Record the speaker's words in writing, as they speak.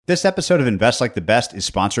This episode of Invest Like the Best is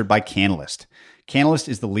sponsored by Canalys. Canalys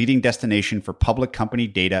is the leading destination for public company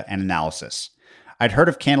data and analysis. I'd heard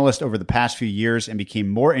of Canalys over the past few years and became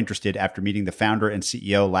more interested after meeting the founder and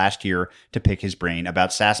CEO last year to pick his brain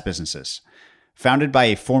about SaaS businesses. Founded by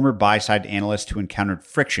a former buy-side analyst who encountered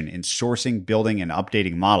friction in sourcing, building, and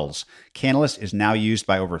updating models, Canalys is now used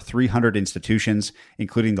by over 300 institutions,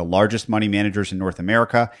 including the largest money managers in North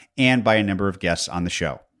America, and by a number of guests on the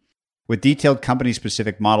show. With detailed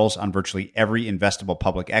company-specific models on virtually every investable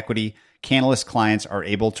public equity, Canalys clients are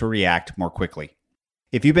able to react more quickly.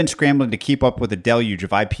 If you've been scrambling to keep up with the deluge of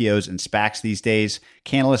IPOs and SPACs these days,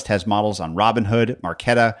 Canalys has models on Robinhood,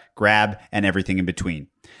 Marqeta, Grab, and everything in between.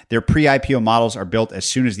 Their pre-IPO models are built as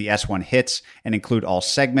soon as the S1 hits and include all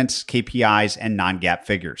segments, KPIs, and non-GAAP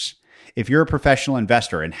figures. If you're a professional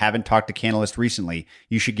investor and haven't talked to Canalys recently,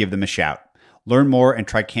 you should give them a shout. Learn more and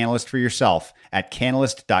try Canalys for yourself at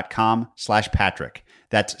canalys.com/Patrick.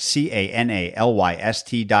 That's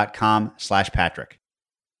CANALYST.com/Patrick.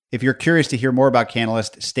 If you're curious to hear more about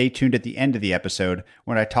Canalys, stay tuned at the end of the episode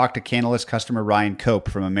when I talk to Canalys customer Ryan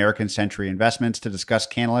Cope from American Century Investments to discuss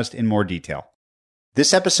Canalys in more detail.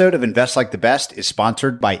 This episode of Invest Like the Best is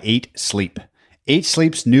sponsored by 8 Sleep. 8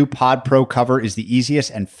 Sleep's new Pod Pro cover is the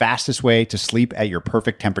easiest and fastest way to sleep at your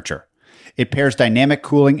perfect temperature. It pairs dynamic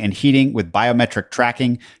cooling and heating with biometric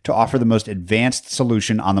tracking to offer the most advanced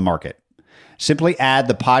solution on the market. Simply add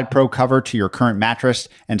the Pod Pro cover to your current mattress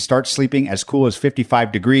and start sleeping as cool as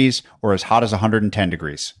 55 degrees or as hot as 110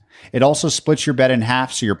 degrees. It also splits your bed in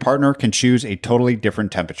half so your partner can choose a totally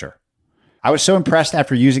different temperature. I was so impressed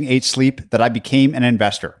after using 8 Sleep that I became an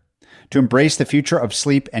investor. To embrace the future of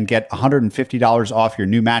sleep and get $150 off your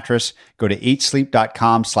new mattress, go to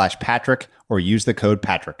 8sleep.com/Patrick or use the code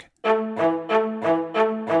Patrick.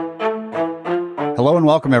 Hello and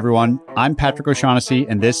welcome, everyone. I'm Patrick O'Shaughnessy,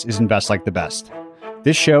 and this is Invest Like the Best.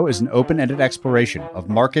 This show is an open-ended exploration of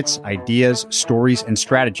markets, ideas, stories, and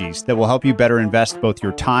strategies that will help you better invest both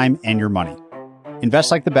your time and your money.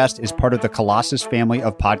 Invest Like the Best is part of the Colossus family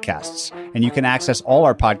of podcasts, and you can access all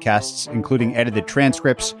our podcasts, including edited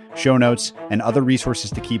transcripts, show notes, and other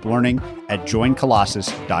resources to keep learning at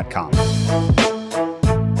joincolossus.com.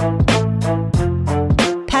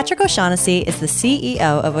 Patrick O'Shaughnessy is the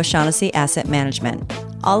CEO of O'Shaughnessy Asset Management.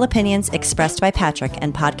 All opinions expressed by Patrick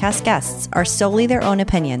and podcast guests are solely their own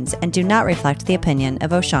opinions and do not reflect the opinion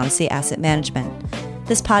of O'Shaughnessy Asset Management.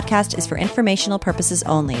 This podcast is for informational purposes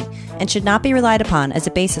only and should not be relied upon as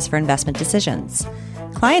a basis for investment decisions.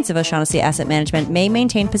 Clients of O'Shaughnessy Asset Management may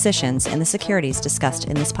maintain positions in the securities discussed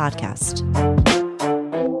in this podcast.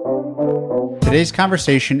 Today's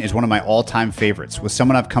conversation is one of my all-time favorites with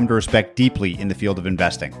someone I've come to respect deeply in the field of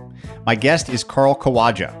investing. My guest is Carl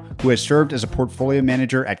Kawaja, who has served as a portfolio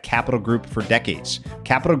manager at Capital Group for decades.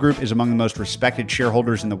 Capital Group is among the most respected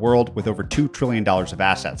shareholders in the world with over $2 trillion of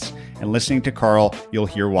assets. And listening to Carl, you'll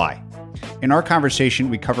hear why. In our conversation,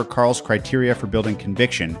 we cover Carl's criteria for building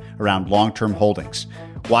conviction around long-term holdings,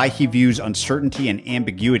 why he views uncertainty and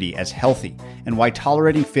ambiguity as healthy, and why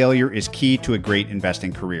tolerating failure is key to a great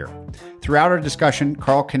investing career. Throughout our discussion,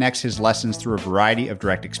 Carl connects his lessons through a variety of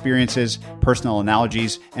direct experiences, personal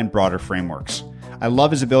analogies, and broader frameworks. I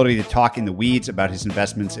love his ability to talk in the weeds about his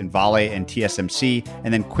investments in Vale and TSMC,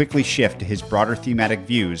 and then quickly shift to his broader thematic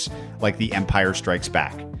views like The Empire Strikes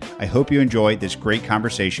Back. I hope you enjoy this great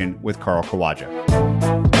conversation with Carl Kawaja.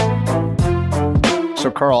 So,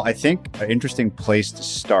 Carl, I think an interesting place to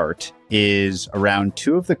start is around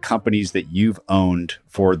two of the companies that you've owned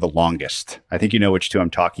for the longest. I think you know which two I'm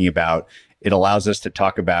talking about. It allows us to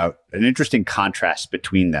talk about an interesting contrast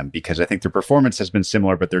between them because I think their performance has been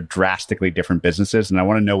similar, but they're drastically different businesses. And I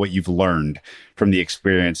want to know what you've learned from the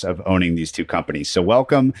experience of owning these two companies. So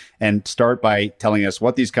welcome, and start by telling us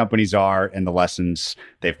what these companies are and the lessons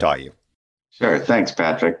they've taught you. Sure. Thanks,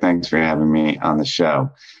 Patrick. Thanks for having me on the show.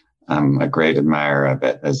 I'm a great admirer of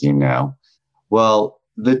it, as you know. Well,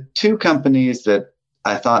 the two companies that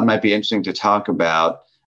I thought might be interesting to talk about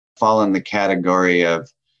fall in the category of,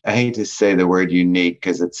 I hate to say the word unique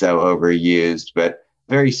because it's so overused, but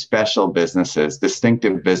very special businesses,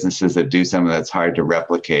 distinctive businesses that do something that's hard to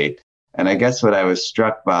replicate. And I guess what I was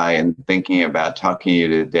struck by in thinking about talking to you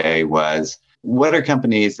today was, what are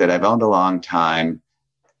companies that I've owned a long time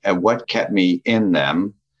and what kept me in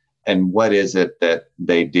them? And what is it that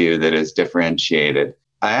they do that is differentiated?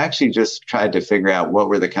 I actually just tried to figure out what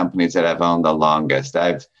were the companies that I've owned the longest.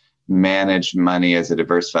 I've managed money as a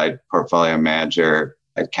diversified portfolio manager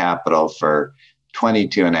at Capital for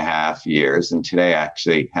 22 and a half years. And today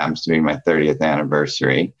actually happens to be my 30th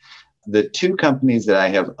anniversary. The two companies that I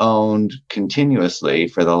have owned continuously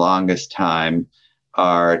for the longest time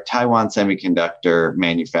are Taiwan Semiconductor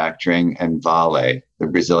Manufacturing and Vale, the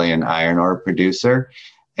Brazilian iron ore producer.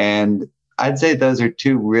 And I'd say those are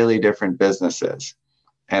two really different businesses.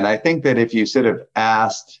 And I think that if you sort of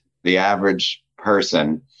asked the average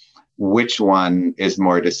person which one is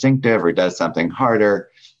more distinctive or does something harder,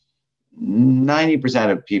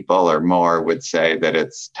 90% of people or more would say that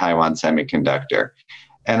it's Taiwan Semiconductor.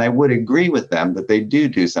 And I would agree with them that they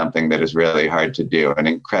do something that is really hard to do and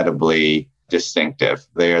incredibly distinctive.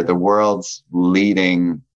 They are the world's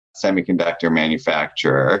leading semiconductor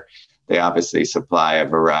manufacturer. They obviously supply a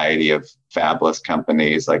variety of fabless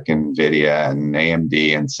companies like NVIDIA and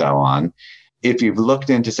AMD and so on. If you've looked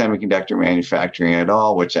into semiconductor manufacturing at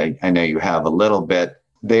all, which I know you have a little bit,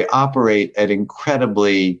 they operate at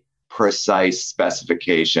incredibly precise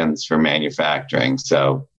specifications for manufacturing.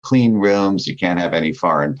 So clean rooms, you can't have any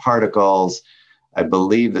foreign particles. I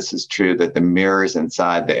believe this is true that the mirrors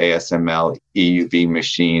inside the ASML EUV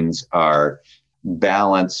machines are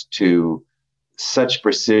balanced to such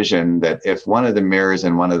precision that if one of the mirrors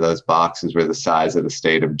in one of those boxes were the size of the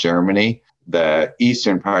state of Germany, the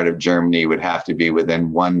eastern part of Germany would have to be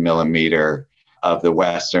within 1 millimeter of the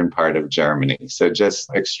western part of Germany. So just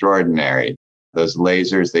extraordinary. Those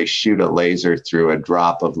lasers, they shoot a laser through a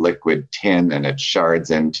drop of liquid tin and it shards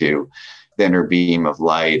into thinner beam of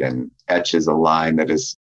light and etches a line that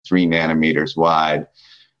is 3 nanometers wide.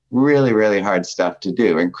 Really, really hard stuff to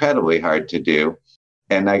do, incredibly hard to do.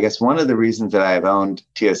 And I guess one of the reasons that I've owned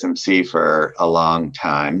TSMC for a long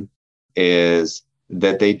time is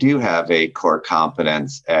that they do have a core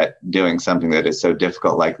competence at doing something that is so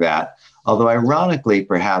difficult like that. Although ironically,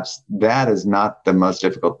 perhaps that is not the most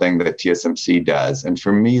difficult thing that TSMC does. And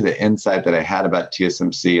for me, the insight that I had about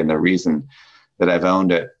TSMC and the reason that I've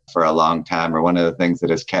owned it for a long time, or one of the things that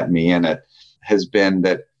has kept me in it, has been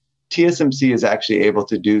that TSMC is actually able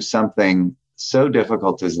to do something so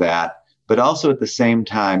difficult as that, but also at the same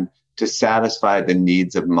time to satisfy the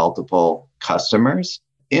needs of multiple customers.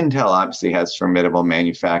 Intel obviously has formidable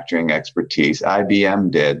manufacturing expertise.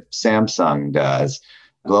 IBM did, Samsung does,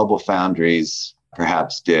 Global Foundries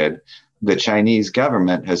perhaps did. The Chinese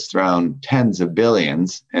government has thrown tens of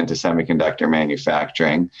billions into semiconductor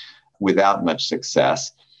manufacturing without much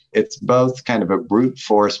success. It's both kind of a brute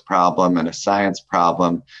force problem and a science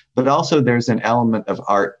problem, but also there's an element of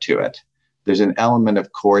art to it. There's an element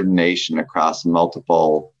of coordination across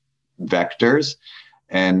multiple vectors.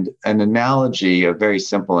 And an analogy, a very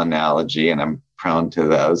simple analogy, and I'm prone to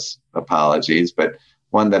those, apologies, but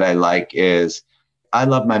one that I like is, I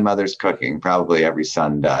love my mother's cooking. Probably every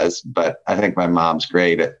son does, but I think my mom's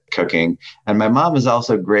great at cooking. And my mom is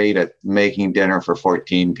also great at making dinner for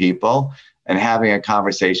 14 people and having a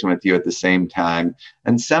conversation with you at the same time.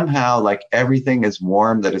 And somehow, like, everything is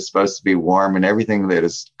warm that is supposed to be warm, and everything that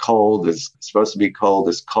is supposed to be cold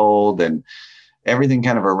is cold, and everything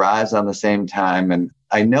kind of arrives on the same time. And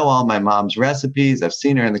I know all my mom's recipes. I've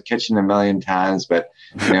seen her in the kitchen a million times, but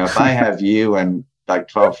if I have you and like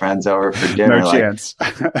 12 friends over for dinner, no chance.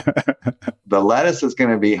 The lettuce is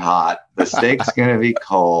going to be hot. The steak's going to be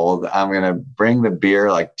cold. I'm going to bring the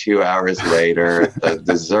beer like 2 hours later. The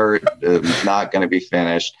dessert is not going to be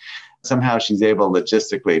finished. Somehow she's able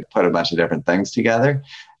logistically to put a bunch of different things together.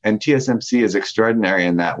 And TSMC is extraordinary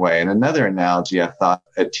in that way. And another analogy I thought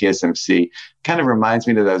at TSMC kind of reminds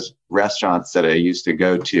me of those restaurants that I used to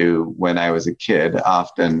go to when I was a kid,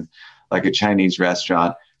 often like a Chinese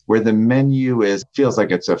restaurant, where the menu feels like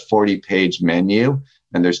it's a 40-page menu.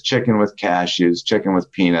 And there's chicken with cashews, chicken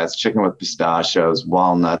with peanuts, chicken with pistachios,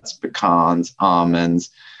 walnuts, pecans, almonds.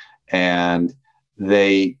 And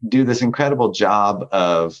they do this incredible job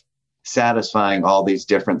of satisfying all these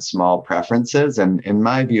different small preferences. And in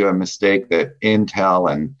my view, a mistake that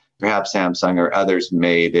Intel and perhaps Samsung or others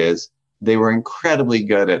made is they were incredibly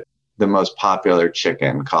good at the most popular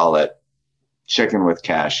chicken, call it chicken with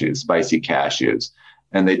cashews, spicy cashews.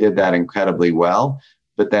 And they did that incredibly well.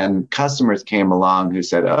 But then customers came along who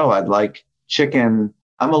said, oh, I'd like chicken.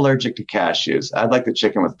 I'm allergic to cashews. I'd like the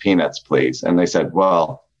chicken with peanuts, please. And they said,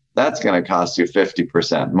 well, that's going to cost you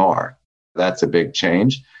 50% more. That's a big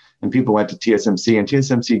change. And people went to TSMC, and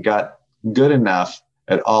TSMC got good enough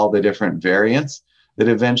at all the different variants that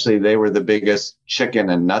eventually they were the biggest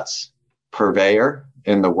chicken and nuts purveyor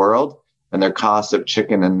in the world. And their cost of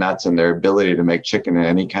chicken and nuts and their ability to make chicken and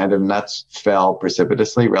any kind of nuts fell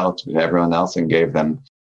precipitously relative to everyone else and gave them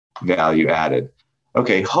value added.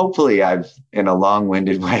 Okay, hopefully I've, in a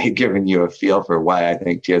long-winded way, given you a feel for why I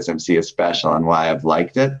think TSMC is special and why I've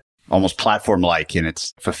liked it. Almost platform-like in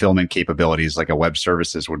its fulfillment capabilities, like a web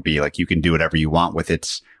services would be. Like, you can do whatever you want with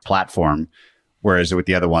its platform. Whereas with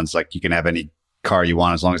the other ones, like, you can have any car you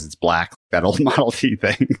want as long as it's black, that old Model T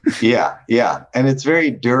thing. Yeah, yeah. And it's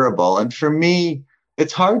very durable. And for me,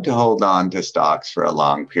 it's hard to hold on to stocks for a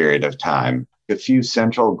long period of time. A few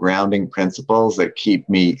central grounding principles that keep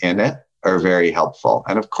me in it are very helpful.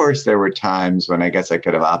 And of course, there were times when I guess I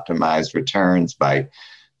could have optimized returns by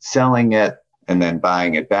selling it and then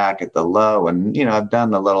buying it back at the low. And, I've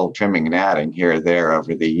done a little trimming and adding here or there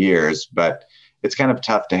over the years, but it's kind of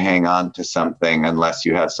tough to hang on to something unless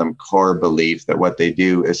you have some core belief that what they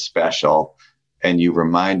do is special and you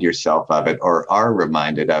remind yourself of it or are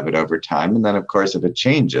reminded of it over time. And then, of course, if it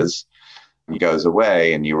changes, it goes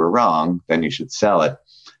away and you were wrong, then you should sell it.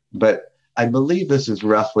 But I believe this is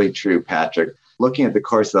roughly true, Patrick. Looking at the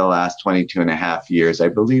course of the last 22 and a half years, I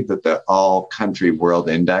believe that the all country world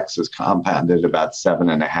index has compounded about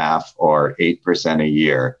 7.5 or 8% a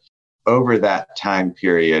year. Over that time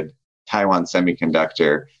period, Taiwan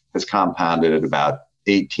Semiconductor has compounded at about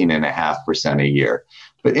 18.5% a year.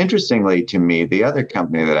 But interestingly to me, the other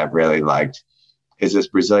company that I've really liked is this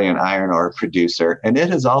Brazilian iron ore producer. And it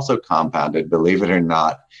has also compounded, believe it or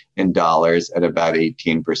not, in dollars at about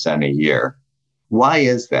 18% a year. Why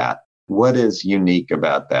is that? What is unique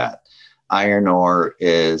about that? Iron ore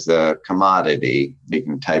is a commodity. You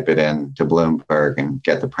can type it in to Bloomberg and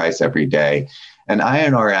get the price every day. And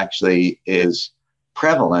iron ore actually is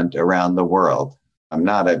prevalent around the world. I'm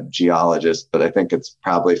not a geologist, but I think it's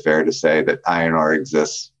probably fair to say that iron ore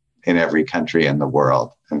exists in every country in the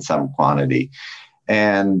world in some quantity.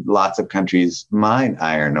 And lots of countries mine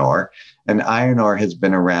iron ore. And iron ore has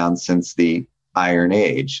been around since the Iron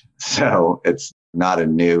Age. So it's not a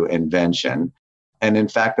new invention. And in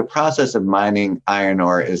fact, the process of mining iron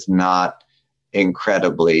ore is not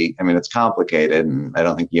incredibly, it's complicated. And I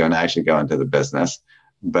don't think you and I should go into the business,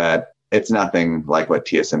 but it's nothing like what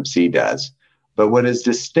TSMC does. But what is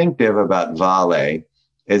distinctive about Vale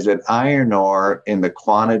is that iron ore in the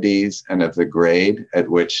quantities and of the grade at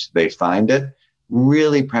which they find it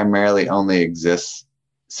really primarily only exists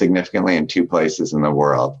significantly in two places in the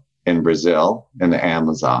world. In Brazil, in the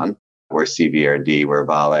Amazon, where CVRD, where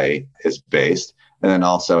Vale is based, and then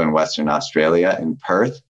also in Western Australia, in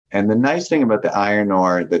Perth. And the nice thing about the iron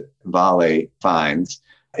ore that Vale finds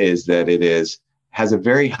is that it has a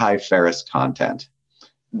very high ferrous content.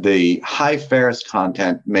 The high ferrous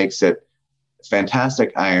content makes it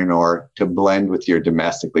fantastic iron ore to blend with your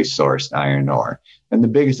domestically sourced iron ore. And the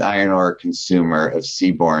biggest iron ore consumer of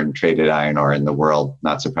seaborne traded iron ore in the world,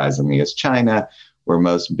 not surprisingly, is China, where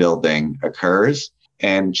most building occurs.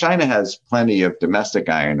 And China has plenty of domestic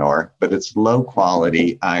iron ore, but it's low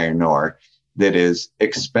quality iron ore that is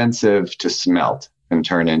expensive to smelt and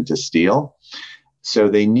turn into steel. So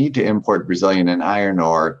they need to import Brazilian and iron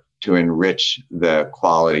ore to enrich the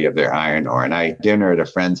quality of their iron ore. And I had dinner at a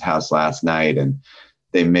friend's house last night, and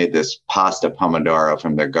they made this pasta pomodoro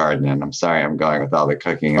from their garden. And I'm sorry, I'm going with all the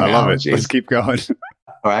cooking analogies. I love it. Let's keep going.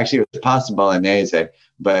 Or actually, it was pasta bolognese,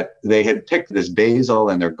 but they had picked this basil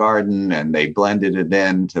in their garden and they blended it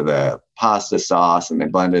into the pasta sauce and they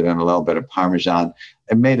blended in a little bit of Parmesan.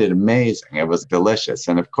 It made it amazing. It was delicious.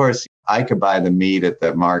 And of course, I could buy the meat at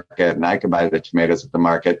the market and I could buy the tomatoes at the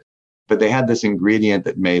market, but they had this ingredient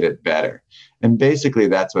that made it better. And basically,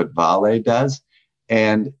 that's what Vale does.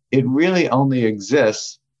 And it really only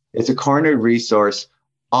exists. It's a cornered resource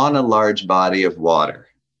on a large body of water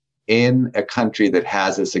in a country that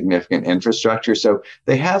has a significant infrastructure. So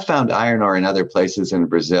they have found iron ore in other places in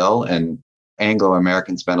Brazil, and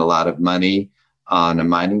Anglo-Americans spent a lot of money on a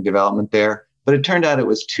mining development there. But it turned out it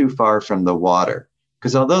was too far from the water.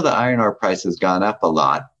 Because although the iron ore price has gone up a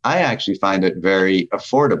lot, I actually find it very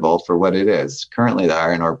affordable for what it is. Currently, the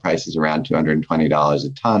iron ore price is around $220 a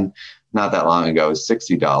ton. Not that long ago, it was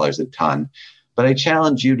 $60 a ton. But I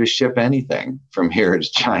challenge you to ship anything from here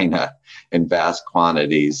to China in vast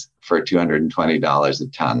quantities for $220 a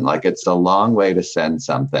ton. Like, it's a long way to send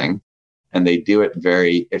something, and they do it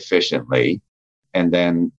very efficiently. And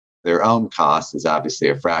then their own cost is obviously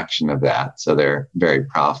a fraction of that. So they're very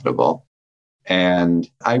profitable. And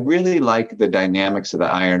I really like the dynamics of the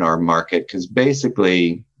iron ore market because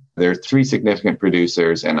basically there are three significant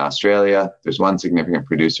producers in Australia. There's one significant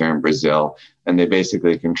producer in Brazil, and they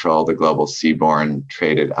basically control the global seaborne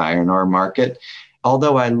traded iron ore market.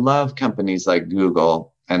 Although I love companies like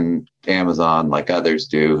Google and Amazon, like others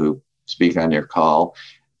do, who speak on your call,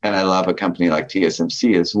 and I love a company like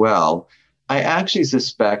TSMC as well, I actually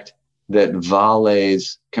suspect that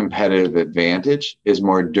Vale's competitive advantage is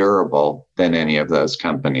more durable than any of those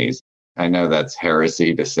companies. I know that's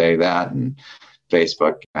heresy to say that, and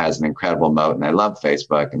Facebook has an incredible moat, and I love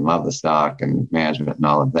Facebook and love the stock and management and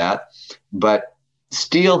all of that. But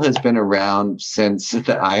steel has been around since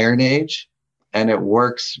the Iron Age, and it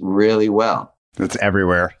works really well. It's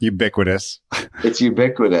everywhere, ubiquitous. It's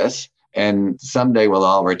ubiquitous. And someday we'll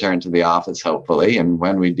all return to the office, hopefully. And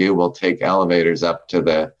when we do, we'll take elevators up to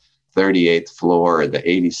the 38th floor or the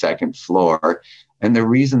 82nd floor. And the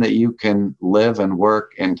reason that you can live and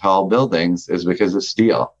work in tall buildings is because of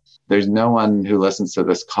steel. There's no one who listens to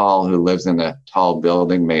this call who lives in a tall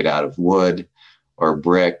building made out of wood or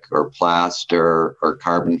brick or plaster or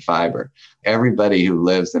carbon fiber. Everybody who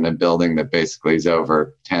lives in a building that basically is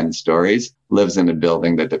over 10 stories lives in a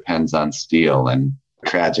building that depends on steel. And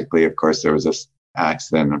tragically, of course, there was this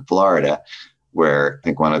accident in Florida where I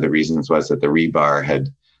think one of the reasons was that the rebar had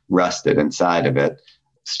rusted inside of it.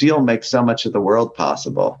 Steel makes so much of the world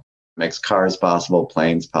possible. It makes cars possible,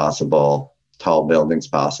 planes possible, tall buildings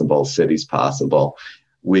possible, cities possible.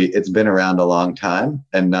 It's been around a long time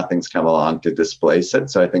and nothing's come along to displace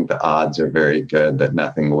it. So I think the odds are very good that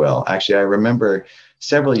nothing will. Actually, I remember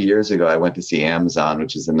several years ago, I went to see Amazon,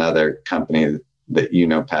 which is another company that, you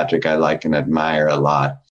know, Patrick, I like and admire a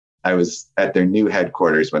lot. I was at their new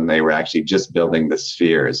headquarters when they were actually just building the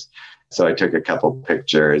spheres. So I took a couple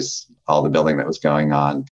pictures, all the building that was going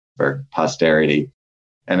on for posterity.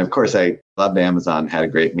 And of course, I loved Amazon, had a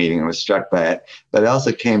great meeting and was struck by it. But I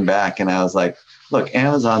also came back and I was like, look,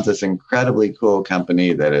 Amazon's this incredibly cool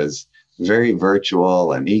company that is very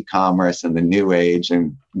virtual and e-commerce and the new age.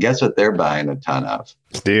 And guess what they're buying a ton of?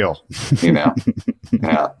 Steel. You know,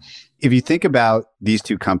 yeah. If you think about these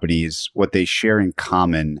two companies, what they share in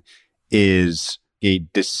common is a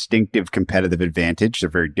distinctive competitive advantage. They're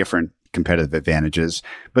very different competitive advantages,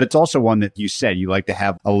 but it's also one that you said you like to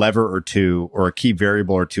have a lever or two or a key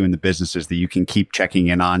variable or two in the businesses that you can keep checking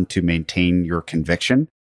in on to maintain your conviction.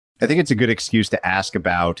 I think it's a good excuse to ask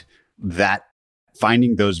about that,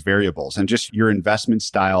 finding those variables and just your investment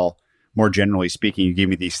style. More generally speaking, you gave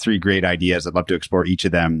me these three great ideas. I'd love to explore each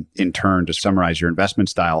of them in turn to summarize your investment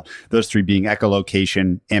style. Those three being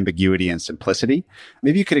echolocation, ambiguity, and simplicity.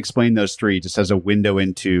 Maybe you could explain those three just as a window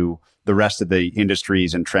into the rest of the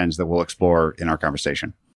industries and trends that we'll explore in our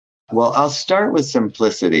conversation. Well, I'll start with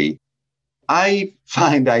simplicity. I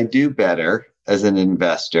find I do better as an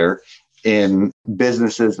investor in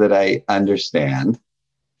businesses that I understand.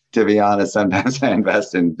 To be honest, sometimes I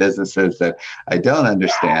invest in businesses that I don't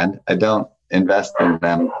understand. I don't invest in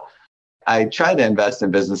them. I try to invest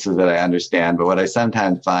in businesses that I understand, but what I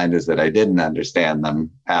sometimes find is that I didn't understand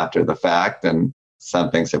them after the fact and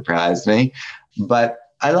something surprised me. But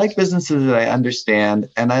I like businesses that I understand,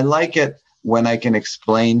 and I like it when I can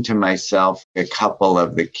explain to myself a couple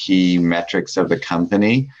of the key metrics of the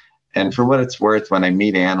company. And for what it's worth, when I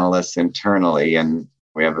meet analysts internally, and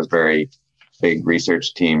we have a very big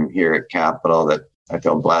research team here at Capital that I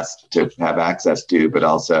feel blessed to have access to, but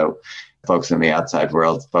also folks in the outside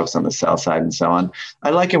world, folks on the sell side and so on.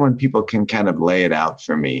 I like it when people can kind of lay it out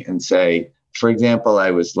for me and say, for example,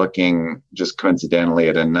 I was looking just coincidentally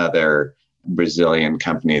at another Brazilian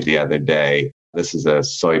company the other day. This is a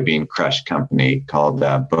soybean crush company called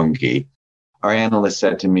Bunge. Our analyst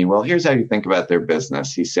said to me, well, here's how you think about their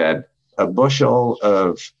business. He said, a bushel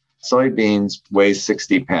of soybeans weighs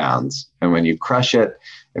 60 pounds. And when you crush it,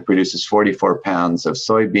 it produces 44 pounds of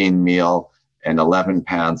soybean meal and 11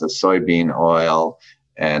 pounds of soybean oil,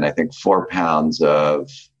 and I think 4 pounds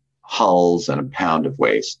of hulls and a pound of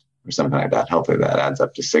waste or something like that. Hopefully that adds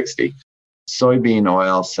up to 60. Soybean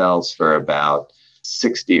oil sells for about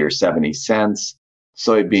 60 or 70 cents.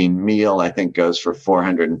 Soybean meal, I think, goes for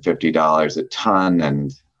 $450 a ton,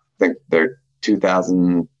 and I think they're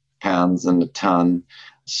 2,000 pounds in a ton.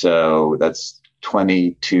 So that's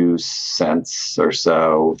 22 cents or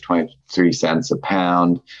so, 23 cents a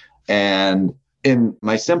pound. And in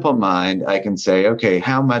my simple mind, I can say, okay,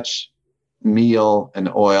 how much meal and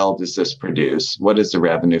oil does this produce? What is the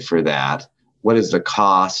revenue for that? What is the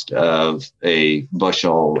cost of a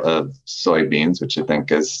bushel of soybeans, which I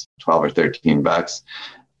think is 12 or 13 bucks,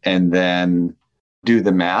 and then do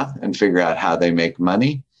the math and figure out how they make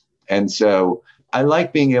money. And so I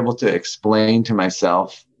like being able to explain to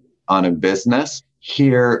myself on a business,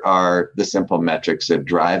 here are the simple metrics that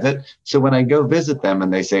drive it. So when I go visit them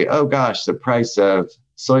and they say, oh gosh, the price of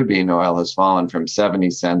soybean oil has fallen from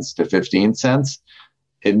 70 cents to 15 cents,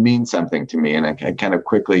 it means something to me. And I kind of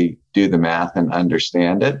quickly do the math and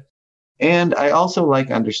understand it. And I also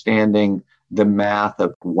like understanding the math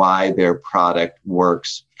of why their product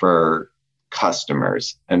works for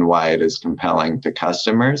customers and why it is compelling to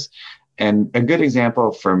customers. And a good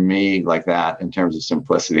example for me like that in terms of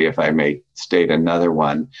simplicity, if I may state another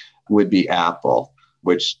one, would be Apple,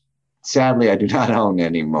 which sadly I do not own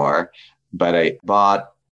anymore. But I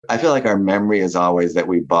bought I feel like our memory is always that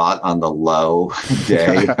we bought on the low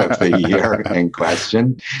day of the year in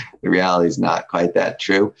question. The reality is not quite that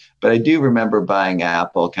true. But I do remember buying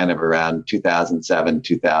Apple kind of around 2007,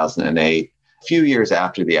 2008, a few years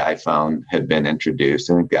after the iPhone had been introduced.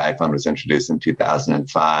 I think the iPhone was introduced in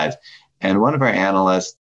 2005. And one of our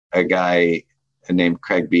analysts, a guy named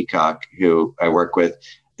Craig Beacock, who I work with,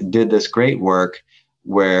 did this great work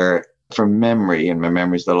where, from memory, and my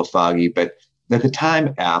memory's a little foggy, but at the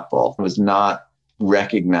time, Apple was not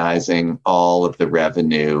recognizing all of the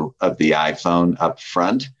revenue of the iPhone up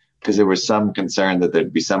front because there was some concern that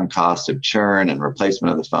there'd be some cost of churn and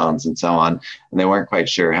replacement of the phones and so on. And they weren't quite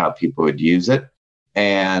sure how people would use it.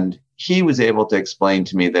 And he was able to explain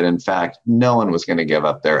to me that, in fact, no one was going to give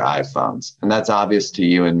up their iPhones. And that's obvious to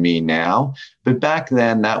you and me now. But back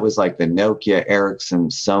then, that was like the Nokia, Ericsson,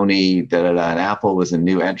 Sony, and Apple was a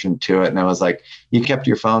new entrant to it. And I was like, you kept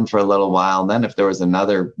your phone for a little while. And then if there was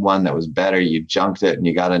another one that was better, you junked it and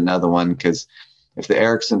you got another one. Because if the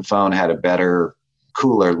Ericsson phone had a better,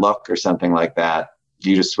 cooler look or something like that,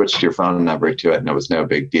 you just switched your phone number to it and it was no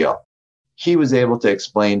big deal. He was able to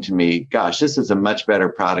explain to me, gosh, this is a much better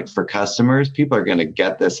product for customers. People are going to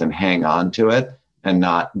get this and hang on to it and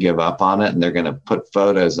not give up on it. And they're going to put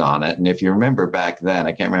photos on it. And if you remember back then,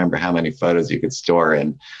 I can't remember how many photos you could store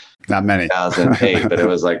in. Not many. 2008, but it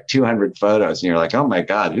was like 200 photos. And you're like, oh my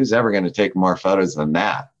God, who's ever going to take more photos than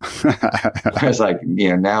that? It's like,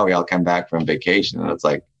 now we all come back from vacation and it's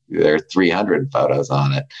like there are 300 photos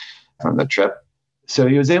on it from the trip. So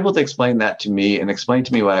he was able to explain that to me and explain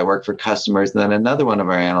to me why I work for customers. And then another one of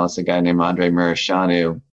our analysts, a guy named Andre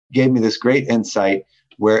Murashanu, gave me this great insight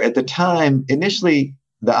where at the time, initially,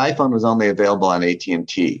 the iPhone was only available on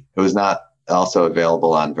AT&T. It was not also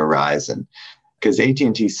available on Verizon because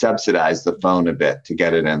AT&T subsidized the phone a bit to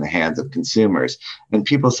get it in the hands of consumers. And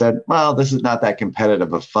people said, well, this is not that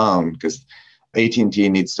competitive a phone because AT&T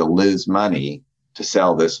needs to lose money to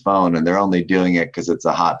sell this phone, and they're only doing it because it's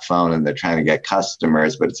a hot phone and they're trying to get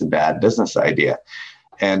customers, but it's a bad business idea.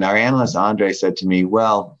 And our analyst, Andre, said to me,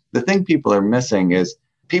 well, the thing people are missing is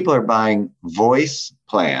people are buying voice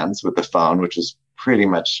plans with the phone, which is pretty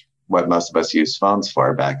much what most of us used phones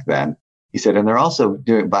for back then. He said, and they're also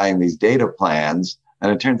buying these data plans,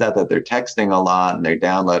 and it turns out that they're texting a lot and they're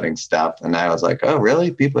downloading stuff. And I was like, oh,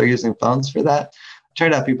 really? People are using phones for that?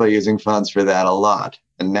 Turned out people are using phones for that a lot.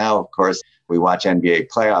 And now, of course, we watch NBA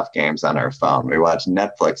playoff games on our phone. We watch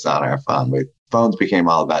Netflix on our phone. Phones became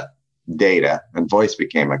all about data and voice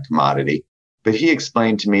became a commodity. But he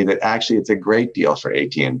explained to me that actually it's a great deal for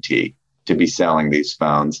AT&T to be selling these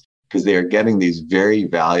phones because they are getting these very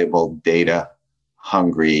valuable data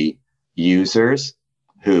hungry users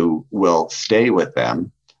who will stay with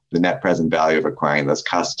them. The net present value of acquiring those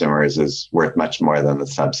customers is worth much more than the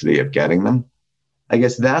subsidy of getting them. I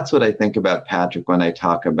guess that's what I think about, Patrick, when I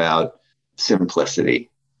talk about simplicity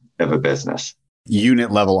of a business.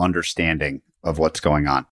 Unit level understanding of what's going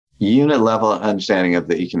on. Unit level understanding of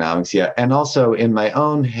the economics, yeah. And also in my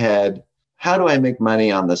own head, how do I make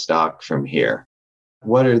money on the stock from here?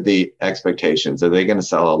 What are the expectations? Are they going to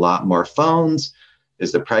sell a lot more phones?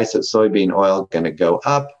 Is the price of soybean oil going to go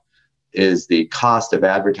up? Is the cost of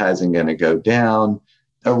advertising going to go down?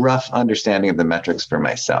 A rough understanding of the metrics for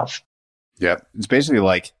myself. Yeah. It's basically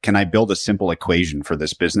like, can I build a simple equation for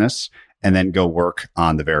this business and then go work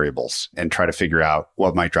on the variables and try to figure out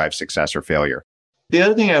what might drive success or failure? The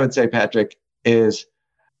other thing I would say, Patrick, is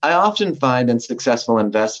I often find in successful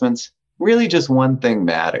investments, really just one thing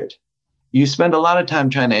mattered. You spend a lot of time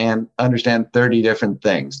trying to understand 30 different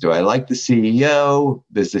things. Do I like the CEO?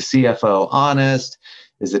 Is the CFO honest?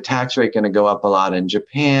 Is the tax rate going to go up a lot in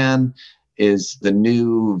Japan? Is the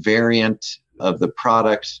new variant of the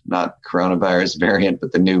product, not coronavirus variant,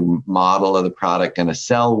 but the new model of the product going to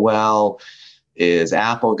sell well? Is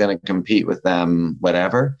Apple going to compete with them?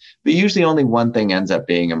 Whatever. But usually only one thing ends up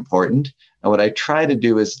being important. And what I try to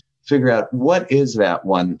do is figure out what is that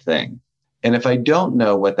one thing. And if I don't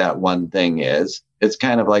know what that one thing is, it's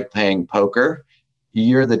kind of like playing poker.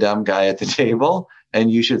 You're the dumb guy at the table,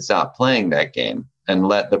 and you should stop playing that game and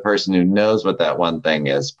let the person who knows what that one thing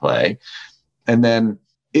is play. And then,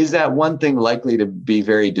 is that one thing likely to be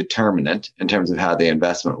very determinant in terms of how the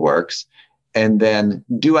investment works? And then,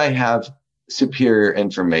 do I have superior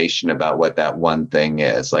information about what that one thing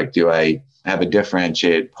is? Like, do I have a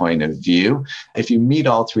differentiated point of view? If you meet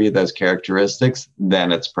all three of those characteristics,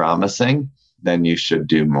 then it's promising. Then you should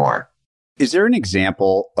do more. Is there an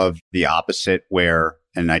example of the opposite where,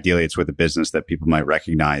 and ideally it's with a business that people might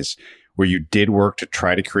recognize, where you did work to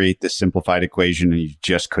try to create this simplified equation and you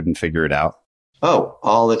just couldn't figure it out? Oh,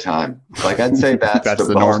 all the time. Like I'd say that's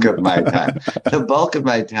the bulk of my time. The bulk of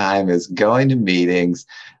my time is going to meetings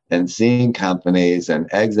and seeing companies and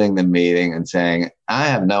exiting the meeting and saying, I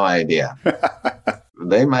have no idea.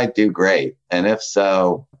 They might do great. And if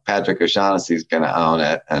so, Patrick O'Shaughnessy is going to own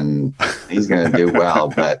it and he's going to do well,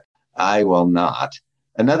 but I will not.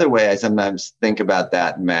 Another way I sometimes think about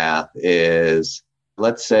that math is,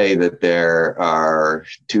 let's say that there are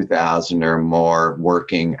 2,000 or more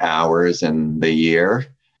working hours in the year.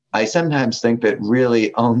 I sometimes think that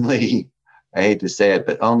really only, I hate to say it,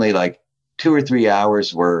 but only like 2 or 3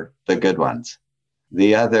 hours were the good ones.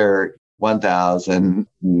 The other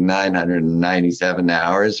 1,997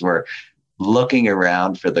 hours were looking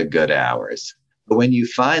around for the good hours. But when you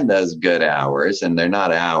find those good hours, and they're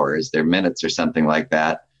not hours, they're minutes or something like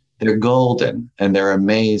that, they're golden and they're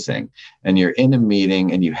amazing. And you're in a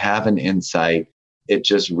meeting and you have an insight, it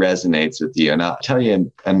just resonates with you. And I'll tell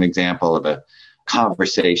you an example of a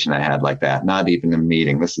conversation I had like that, not even a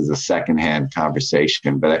meeting. This is a secondhand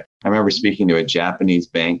conversation. But I remember speaking to a Japanese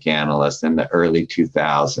bank analyst in the early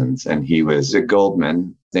 2000s, and he was at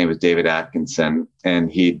Goldman. His name was David Atkinson,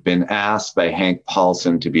 and he'd been asked by Hank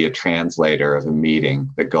Paulson to be a translator of a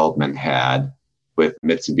meeting that Goldman had with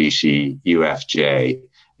Mitsubishi UFJ.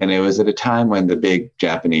 And it was at a time when the big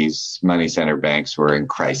Japanese money center banks were in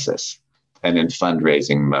crisis and in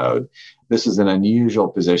fundraising mode. This is an unusual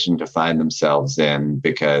position to find themselves in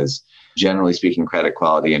because, generally speaking, credit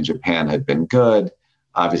quality in Japan had been good.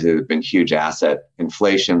 Obviously, there's been huge asset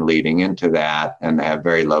inflation leading into that, and they have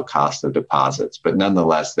very low cost of deposits. But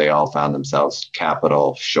nonetheless, they all found themselves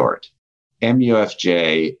capital short.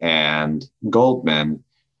 MUFJ and Goldman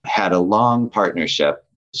had a long partnership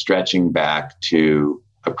stretching back to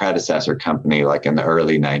a predecessor company like in the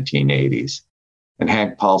early 1980s. And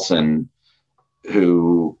Hank Paulson,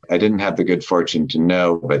 who I didn't have the good fortune to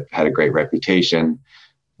know, but had a great reputation,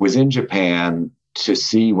 was in Japan to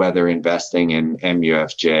see whether investing in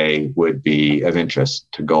MUFJ would be of interest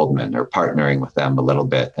to Goldman, or partnering with them a little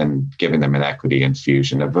bit and giving them an equity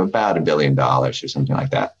infusion of about $1 billion or something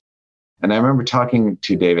like that. And I remember talking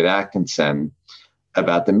to David Atkinson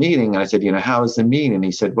about the meeting. And I said, how was the meeting? And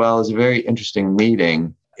he said, well, it was a very interesting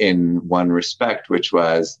meeting in one respect, which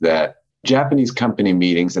was that Japanese company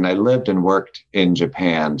meetings, and I lived and worked in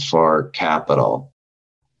Japan for capital.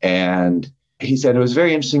 And he said it was a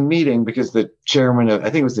very interesting meeting because the chairman of,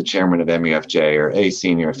 I think it was the chairman of MUFJ or a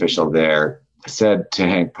senior official there, said to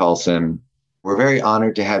Hank Paulson, we're very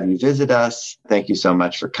honored to have you visit us. Thank you so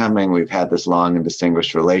much for coming. We've had this long and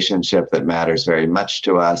distinguished relationship that matters very much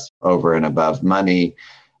to us over and above money.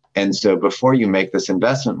 And so before you make this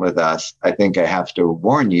investment with us, I think I have to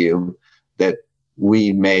warn you that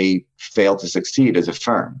we may fail to succeed as a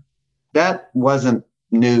firm. That wasn't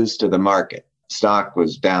news to the market. Stock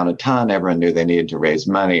was down a ton. Everyone knew they needed to raise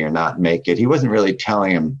money or not make it. He wasn't really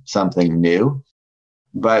telling him something new.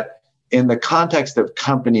 But in the context of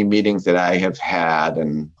company meetings that I have had,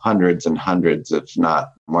 and hundreds, if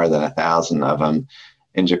not more than 1,000 of them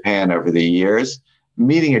in Japan over the years,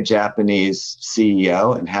 meeting a Japanese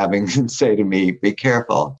CEO and having them say to me, be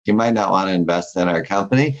careful, you might not want to invest in our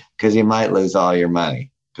company because you might lose all your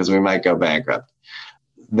money because we might go bankrupt.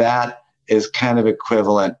 That is kind of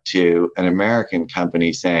equivalent to an American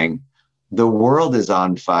company saying, the world is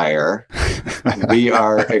on fire. We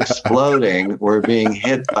are exploding. We're being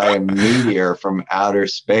hit by a meteor from outer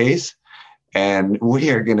space. And we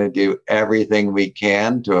are going to do everything we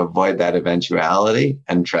can to avoid that eventuality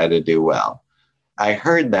and try to do well. I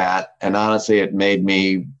heard that, and honestly, it made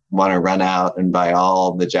me want to run out and buy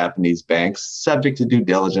all the Japanese banks, subject to due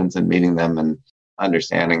diligence and meeting them and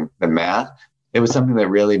understanding the math. It was something that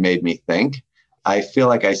really made me think. I feel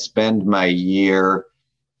like I spend my year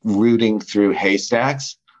rooting through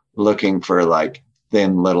haystacks, looking for like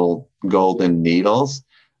thin little golden needles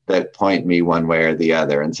that point me one way or the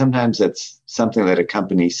other. And sometimes it's something that a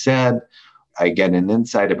company said. I get an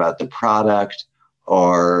insight about the product,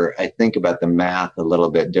 or I think about the math a little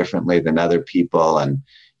bit differently than other people. And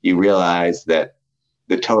you realize that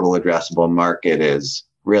the total addressable market is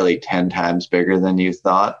really 10 times bigger than you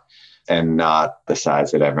thought and not the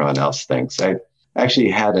size that everyone else thinks. I actually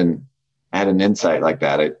had an insight like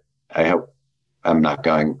that. I hope I'm not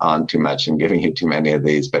going on too much and giving you too many of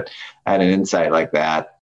these, but I had an insight like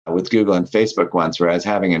that with Google and Facebook once, where I was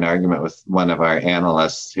having an argument with one of our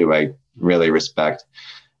analysts who I really respect,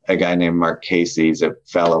 a guy named Mark Casey. He's a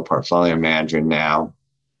fellow portfolio manager now.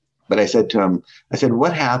 But I said to him,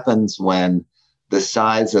 what happens when the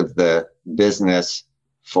size of the business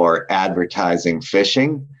for advertising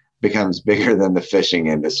phishing becomes bigger than the phishing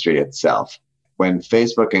industry itself? When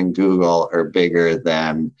Facebook and Google are bigger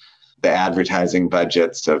than the advertising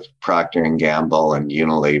budgets of Procter and Gamble and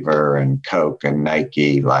Unilever and Coke and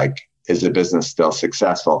Nike, like, is the business still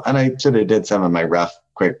successful? And I sort of did some of my rough,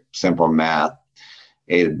 quick, simple math,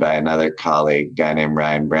 aided by another colleague, a guy named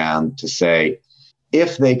Ryan Brown, to say,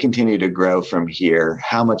 if they continue to grow from here,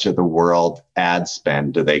 how much of the world ad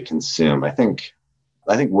spend do they consume? I think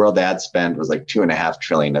world ad spend was like $2.5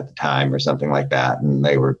 trillion at the time or something like that. And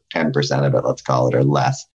they were 10% of it, let's call it, or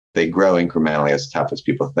less. They grow incrementally as tough as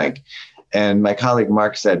people think. And my colleague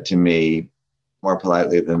Mark said to me, more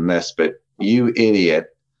politely than this, but you idiot,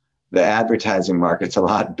 the advertising market's a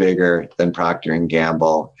lot bigger than Procter and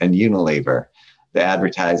Gamble and Unilever. The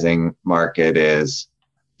advertising market is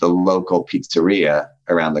the local pizzeria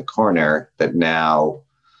around the corner that now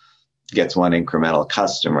gets one incremental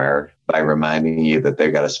customer by reminding you that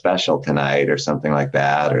they've got a special tonight or something like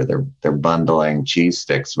that, or they're bundling cheese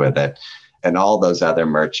sticks with it, and all those other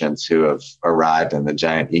merchants who have arrived in the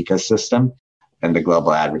giant ecosystem. And the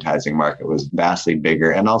global advertising market was vastly bigger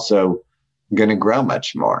and also going to grow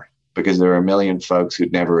much more because there were a million folks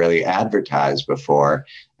who'd never really advertised before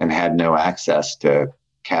and had no access to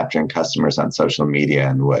capturing customers on social media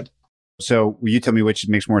and would. So will you tell me which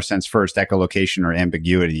makes more sense first, echolocation or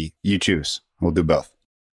ambiguity? You choose. We'll do both.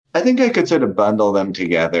 I think I could sort of bundle them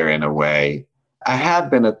together in a way. I have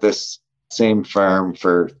been at this same firm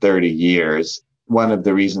for 30 years. One of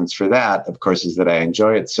the reasons for that, of course, is that I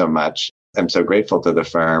enjoy it so much. I'm so grateful to the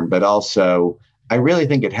firm, but also I really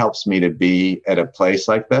think it helps me to be at a place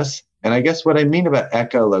like this. And I guess what I mean about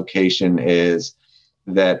echolocation is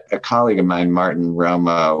that a colleague of mine, Martin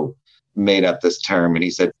Romo, made up this term, and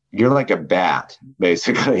he said, you're like a bat,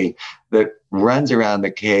 basically, that runs around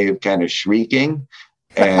the cave kind of shrieking,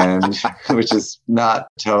 and which is not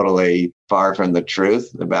totally far from the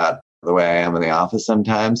truth about the way I am in the office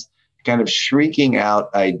sometimes, kind of shrieking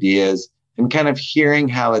out ideas and kind of hearing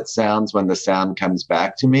how it sounds when the sound comes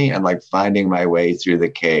back to me and like finding my way through the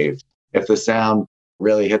cave. If the sound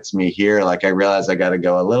really hits me here, like I realize I got to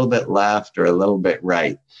go a little bit left or a little bit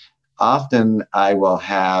right. Often I will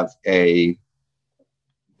have a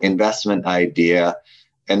investment idea,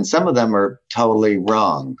 and some of them are totally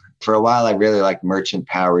wrong. For a while, I really liked merchant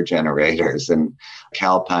power generators and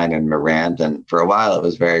Calpine and Miranda. And for a while, it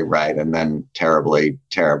was very right and then terribly,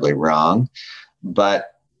 terribly wrong.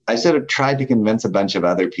 But I sort of tried to convince a bunch of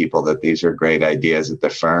other people that these are great ideas at the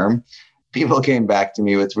firm. People came back to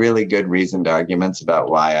me with really good reasoned arguments about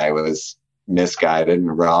why I was misguided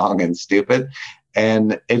and wrong and stupid.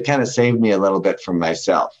 And it kind of saved me a little bit from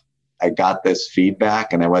myself. I got this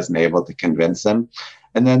feedback and I wasn't able to convince them.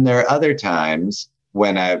 And then there are other times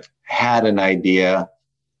when I've had an idea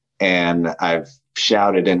and I've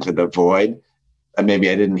shouted into the void, and maybe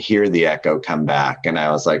I didn't hear the echo come back. And I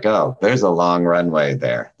was like, oh, there's a long runway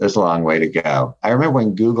there. There's a long way to go. I remember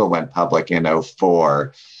when Google went public in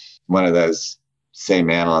 2004, one of those same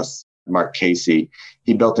analysts, Mark Casey,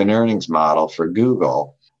 he built an earnings model for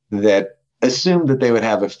Google that assumed that they would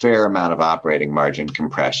have a fair amount of operating margin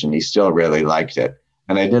compression. He still really liked it.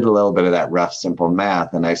 And I did a little bit of that rough, simple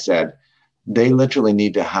math. And I said, they literally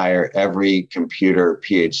need to hire every computer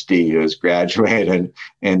PhD who has graduated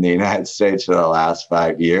in the United States for the last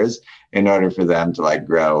 5 years in order for them to like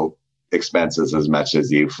grow expenses as much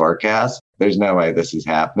as you forecast. There's no way this is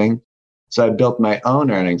happening. So I built my own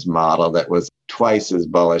earnings model that was twice as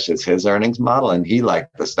bullish as his earnings model, and he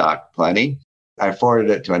liked the stock plenty. I forwarded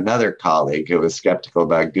it to another colleague who was skeptical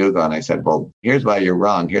about Google, and I said, well, here's why you're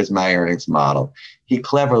wrong. Here's my earnings model. He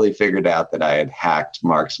cleverly figured out that I had hacked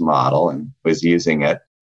Mark's model and was using it,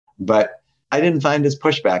 but I didn't find his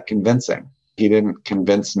pushback convincing. He didn't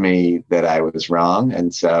convince me that I was wrong,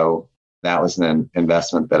 and so that was an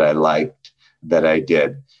investment that I liked that I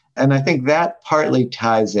did. And I think that partly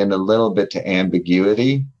ties in a little bit to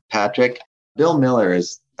ambiguity, Patrick. Bill Miller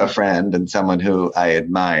is a friend and someone who I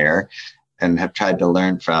admire and have tried to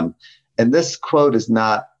learn from. And this quote is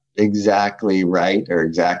not exactly right or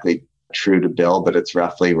exactly true to Bill, but it's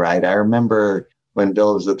roughly right. I remember when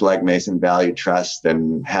Bill was with Legg Mason Value Trust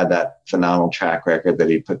and had that phenomenal track record that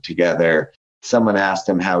he put together, someone asked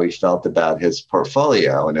him how he felt about his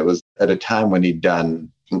portfolio. And it was at a time when he'd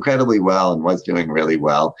done incredibly well and was doing really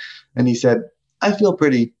well. And he said, I feel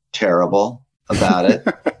pretty terrible about it.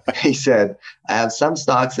 He said, I have some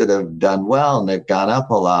stocks that have done well and they've gone up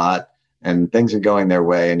a lot and things are going their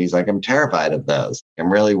way. And he's like, I'm terrified of those.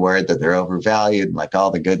 I'm really worried that they're overvalued. Like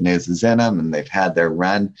all the good news is in them and they've had their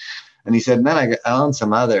run. And he said, and then I own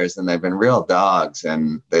some others and they've been real dogs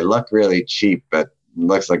and they look really cheap, but it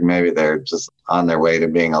looks like maybe they're just on their way to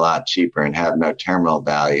being a lot cheaper and have no terminal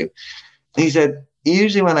value. He said,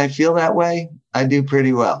 usually when I feel that way, I do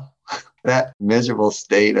pretty well. That miserable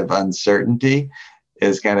state of uncertainty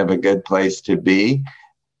is kind of a good place to be.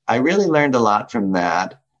 I really learned a lot from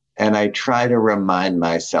that. And I try to remind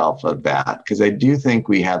myself of that because I do think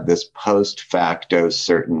we have this post facto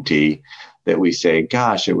certainty that we say,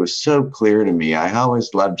 gosh, it was so clear to me. I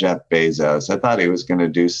always loved Jeff Bezos. I thought he was going to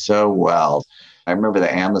do so well. I remember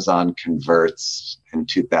the Amazon converts in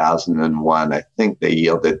 2001. I think they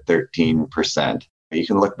yielded 13%. You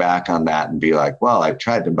can look back on that and be like, well, I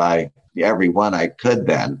tried to buy every one I could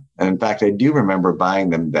then. And in fact, I do remember buying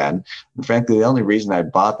them then. And frankly, the only reason I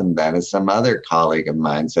bought them then is some other colleague of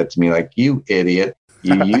mine said to me, like, you idiot,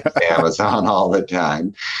 you use Amazon all the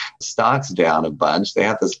time. Stock's down a bunch. They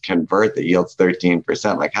have this convert that yields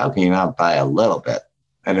 13%. Like, how can you not buy a little bit?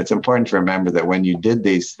 And it's important to remember that when you did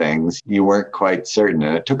these things, you weren't quite certain.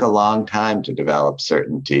 And it took a long time to develop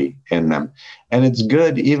certainty in them. And it's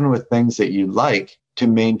good, even with things that you like, to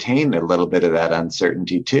maintain a little bit of that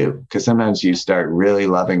uncertainty too. Because sometimes you start really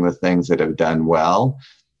loving the things that have done well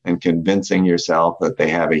and convincing yourself that they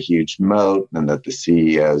have a huge moat and that the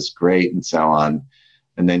CEO is great and so on.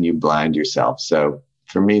 And then you blind yourself. So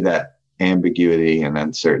for me, that ambiguity and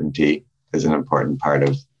uncertainty is an important part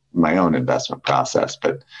of my own investment process,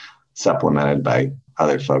 but supplemented by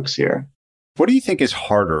other folks here. What do you think is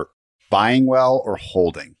harder, buying well or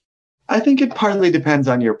holding? I think it partly depends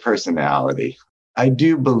on your personality. I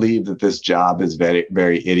do believe that this job is very,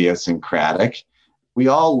 very idiosyncratic. We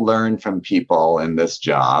all learn from people in this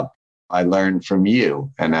job. I learned from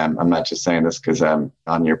you. And I'm not just saying this because I'm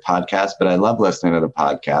on your podcast, but I love listening to the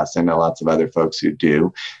podcast. I know lots of other folks who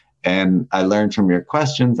do. And I learned from your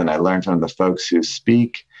questions and I learned from the folks who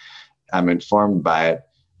speak. I'm informed by it.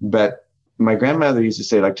 But my grandmother used to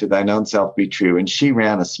say, like, to thine own self be true. And she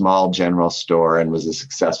ran a small general store and was a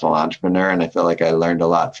successful entrepreneur. And I feel like I learned a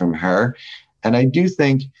lot from her. And I do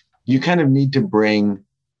think you kind of need to bring,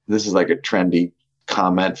 this is like a trendy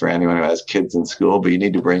comment for anyone who has kids in school, but you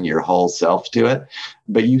need to bring your whole self to it.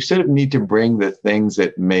 But you sort of need to bring the things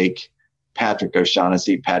that make Patrick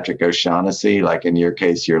O'Shaughnessy, like in your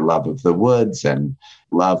case, your love of the woods and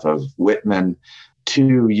love of Whitman,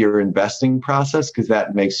 to your investing process, because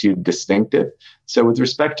that makes you distinctive. So with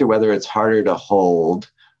respect to whether it's harder to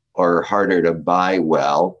hold or harder to buy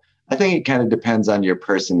well, I think it kind of depends on your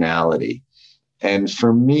personality. And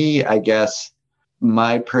for me, I guess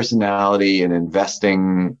my personality and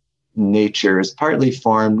investing nature is partly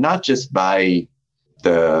formed not just by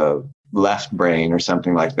the left brain or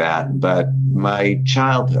something like that, but my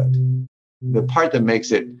childhood. The part that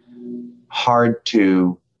makes it hard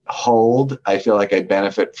to hold, I feel like I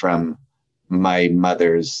benefit from my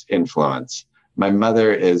mother's influence. My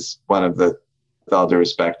mother is one of the, with all due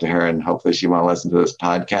respect to her, and hopefully she won't listen to this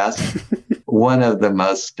podcast, one of the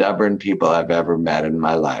most stubborn people I've ever met in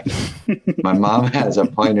my life. My mom has a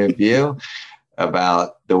point of view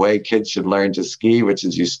about the way kids should learn to ski, which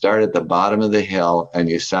is you start at the bottom of the hill and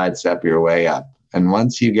you sidestep your way up. And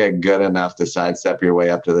once you get good enough to sidestep your way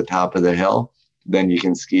up to the top of the hill, then you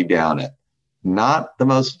can ski down it. Not the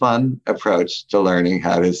most fun approach to learning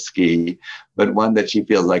how to ski, but one that she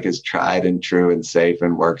feels like is tried and true and safe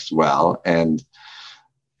and works well. And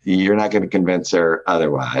you're not going to convince her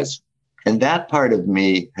otherwise. And that part of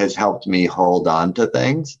me has helped me hold on to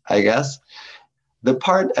things, I guess. The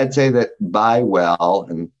part I'd say that buy well,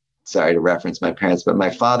 and sorry to reference my parents, but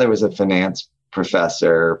my father was a finance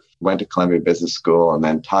professor, went to Columbia Business School, and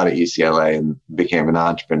then taught at UCLA and became an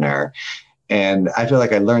entrepreneur. And I feel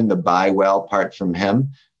like I learned the buy well part from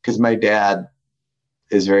him because my dad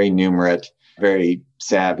is very numerate, very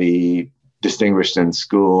savvy, distinguished in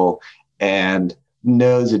school, and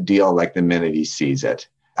knows a deal like the minute he sees it.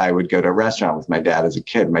 I would go to a restaurant with my dad as a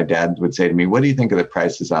kid. My dad would say to me, what do you think of the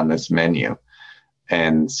prices on this menu?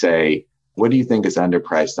 And say, what do you think is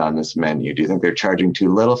underpriced on this menu? Do you think they're charging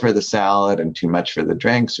too little for the salad and too much for the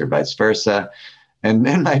drinks or vice versa? And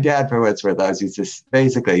then my dad, for what it's worth, used to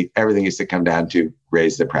basically everything used to come down to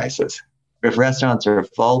raise the prices. If restaurants are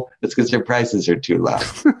full, it's because their prices are too low.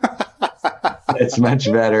 It's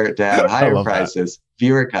much better to have higher prices,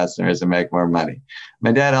 fewer customers, and make more money.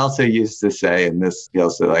 My dad also used to say, and this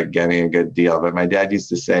feels like getting a good deal, but my dad used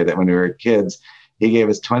to say that when we were kids, he gave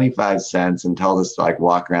us 25 cents and told us to like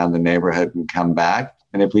walk around the neighborhood and come back.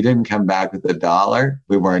 And if we didn't come back with $1,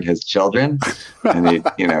 we weren't his children, and he'd,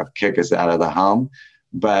 kick us out of the home.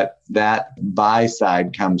 But that buy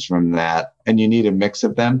side comes from that, and you need a mix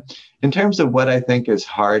of them. In terms of what I think is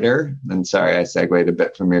harder, and sorry, I segued a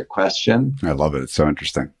bit from your question. I love it. It's so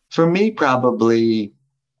interesting. For me, probably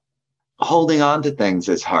holding on to things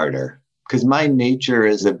is harder because my nature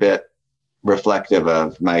is a bit reflective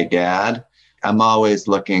of my dad. I'm always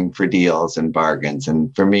looking for deals and bargains.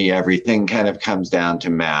 And for me, everything kind of comes down to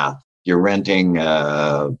math. You're renting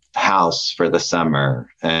a house for the summer,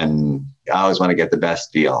 and I always want to get the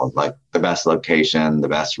best deal, like the best location, the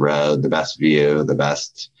best road, the best view, the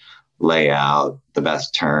best layout, the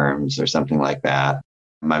best terms, or something like that.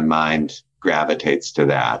 My mind gravitates to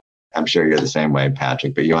that. I'm sure you're the same way,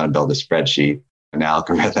 Patrick, but you want to build a spreadsheet, an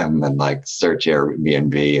algorithm, and like search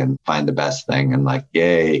Airbnb and find the best thing and like,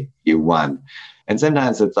 yay, you won. And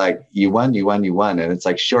sometimes it's like, you won. And it's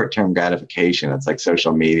like short-term gratification. It's like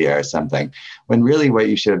social media or something. When really what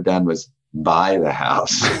you should have done was buy the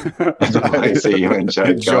house. So you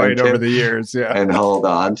enjoy it over the years. Yeah. And hold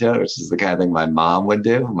on to it, which is the kind of thing my mom would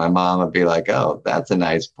do. My mom would be like, oh, that's a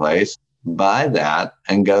nice place. Buy that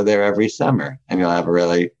and go there every summer and you'll have a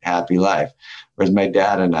really happy life. Whereas my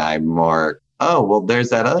dad and I more, oh, well,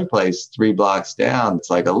 there's that other place 3 blocks down.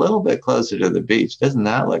 It's like a little bit closer to the beach. Doesn't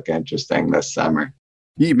that look interesting this summer?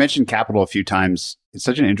 You mentioned Capital a few times. It's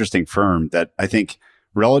such an interesting firm that I think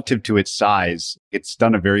relative to its size, it's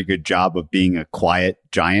done a very good job of being a quiet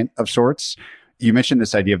giant of sorts. You mentioned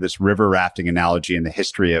this idea of this river rafting analogy and the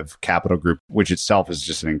history of Capital Group, which itself is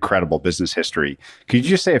just an incredible business history. Could you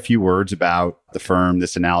just say a few words about the firm,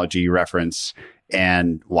 this analogy you reference,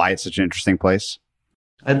 and why it's such an interesting place?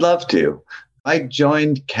 I'd love to. I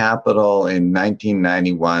joined Capital in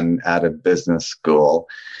 1991 out of business school.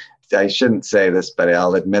 I shouldn't say this, but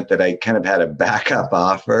I'll admit that I kind of had a backup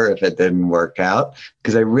offer if it didn't work out,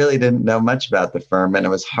 because I really didn't know much about the firm and it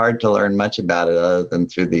was hard to learn much about it other than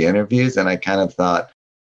through the interviews. And I kind of thought,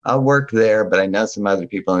 I'll work there, but I know some other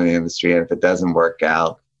people in the industry. And if it doesn't work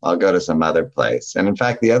out, I'll go to some other place. And in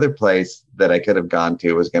fact, the other place that I could have gone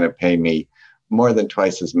to was going to pay me more than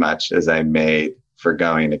twice as much as I made for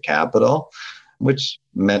going to Capital, which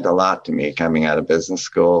meant a lot to me coming out of business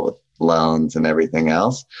school with loans and everything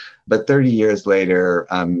else. But 30 years later,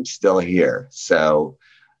 I'm still here. So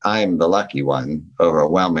I'm the lucky one,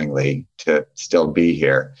 overwhelmingly, to still be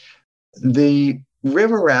here. The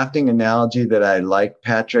river rafting analogy that I like,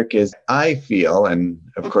 Patrick, is I feel, and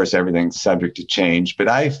of course, everything's subject to change, but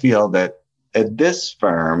I feel that at this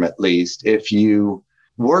firm, at least, if you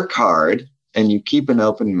work hard and you keep an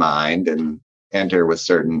open mind and enter with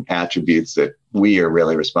certain attributes that we are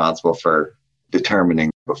really responsible for determining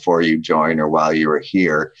before you join or while you are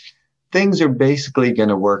here, things are basically going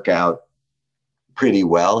to work out pretty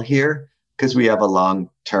well here because we have a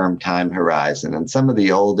long-term time horizon. And some of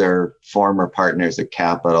the older former partners at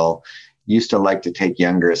Capital used to like to take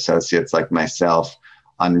younger associates like myself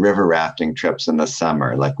on river rafting trips in the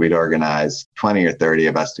summer. Like we'd organize 20 or 30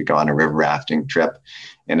 of us to go on a river rafting trip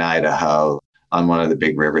in Idaho on one of the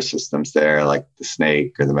big river systems there, like the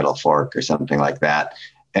Snake or the Middle Fork or something like that.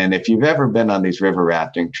 And if you've ever been on these river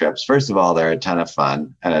rafting trips, first of all, they're a ton of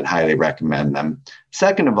fun and I'd highly recommend them.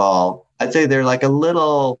 Second of all, I'd say they're like a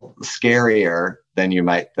little scarier than you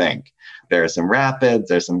might think. There are some rapids,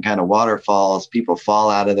 there's some kind of waterfalls, people fall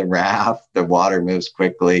out of the raft, the water moves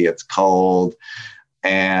quickly, it's cold.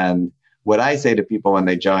 And what I say to people when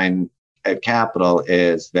they join at Capital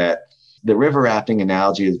is that the river rafting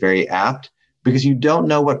analogy is very apt because you don't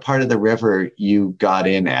know what part of the river you got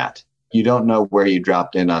in at. You don't know where you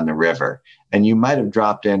dropped in on the river. And you might have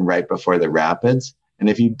dropped in right before the rapids. And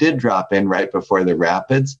if you did drop in right before the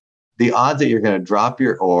rapids, the odds that you're going to drop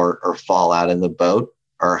your oar or fall out of the boat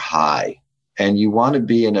are high. And you want to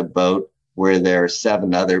be in a boat where there are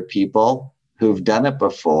 7 other people who've done it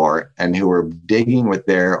before and who are digging with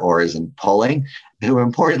their oars and pulling, who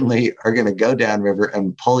importantly are going to go downriver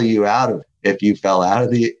and pull you out of if you fell out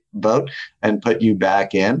of the boat and put you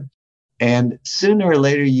back in. And sooner or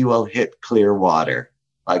later, you will hit clear water.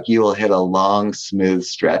 Like you will hit a long, smooth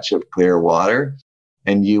stretch of clear water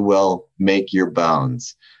and you will make your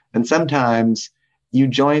bones. And sometimes you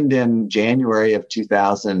joined in January of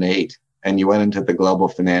 2008 and you went into the global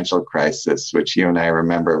financial crisis, which you and I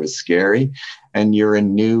remember was scary. And you're a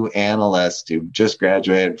new analyst who just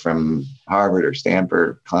graduated from Harvard or Stanford,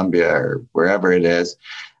 or Columbia, or wherever it is.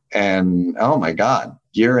 And oh my God,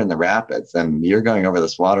 you're in the rapids and you're going over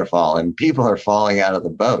this waterfall and people are falling out of the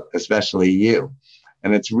boat, especially you.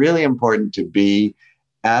 And it's really important to be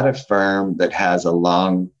at a firm that has a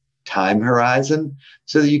long time horizon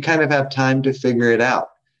so that you kind of have time to figure it out.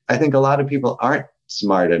 I think a lot of people aren't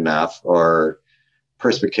smart enough or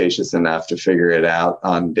perspicacious enough to figure it out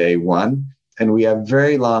on day one. And we have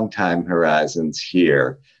very long time horizons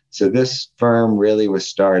here. So this firm really was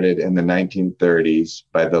started in the 1930s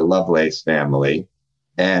by the Lovelace family.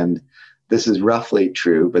 And this is roughly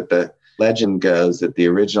true, but the legend goes that the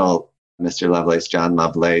original Mr. Lovelace, John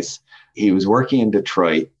Lovelace, he was working in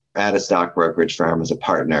Detroit at a stock brokerage firm as a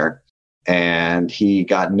partner. and he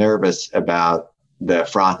got nervous about the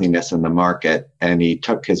frothiness in the market, and he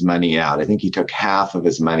took his money out. I think he took half of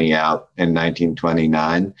his money out in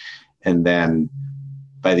 1929. And then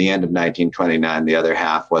by the end of 1929, the other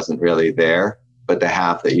half wasn't really there, but the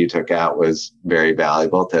half that you took out was very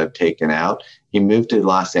valuable to have taken out. He moved to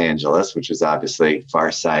Los Angeles, which was obviously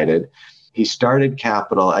farsighted. He started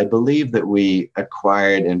Capital. I believe that we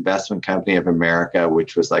acquired Investment Company of America,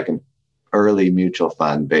 which was like an early mutual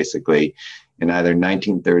fund, basically, in either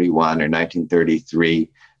 1931 or 1933.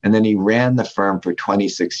 And then he ran the firm for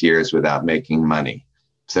 26 years without making money.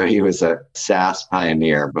 So he was a SaaS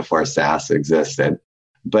pioneer before SaaS existed.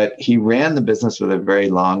 But he ran the business with a very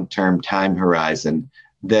long-term time horizon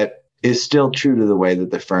that is still true to the way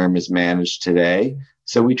that the firm is managed today.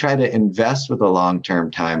 So we try to invest with a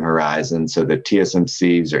long-term time horizon. So the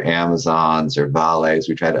TSMCs or Amazons or Vales,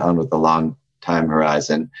 we try to own with a long time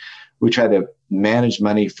horizon. We try to manage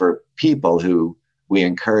money for people who we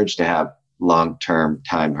encourage to have long-term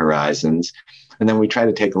time horizons. And then we try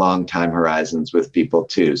to take long time horizons with people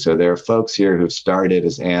too. So there are folks here who've started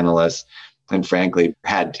as analysts and frankly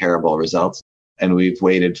had terrible results. And we've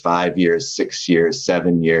waited 5 years, 6 years,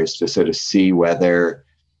 7 years to sort of see whether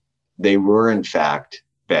they were in fact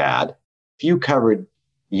bad. If you covered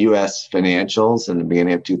US financials in the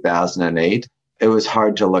beginning of 2008, it was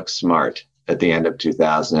hard to look smart at the end of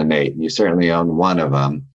 2008. And you certainly owned one of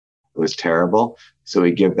them. It was terrible. So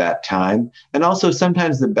we give that time. And also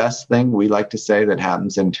sometimes the best thing we like to say that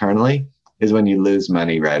happens internally is when you lose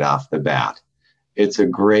money right off the bat. It's a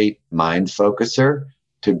great mind focuser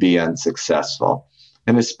to be unsuccessful.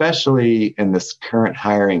 And especially in this current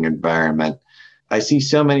hiring environment, I see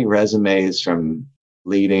so many resumes from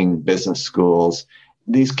leading business schools.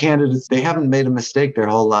 These candidates, they haven't made a mistake their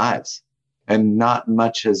whole lives, and not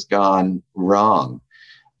much has gone wrong.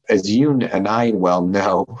 As you and I well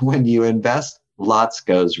know, when you invest, lots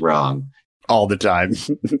goes wrong. All the time.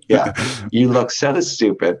 Yeah. You look so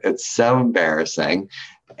stupid. It's so embarrassing.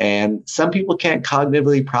 And some people can't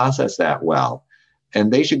cognitively process that well.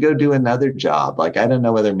 And they should go do another job. Like, I don't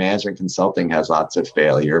know whether management consulting has lots of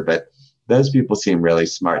failure, but those people seem really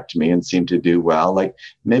smart to me and seem to do well. Like,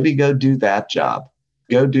 maybe go do that job.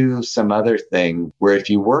 Go do some other thing where if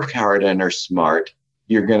you work hard and are smart,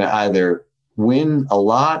 you're going to either win a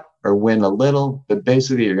lot or win a little, but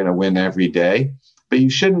basically you're going to win every day. But you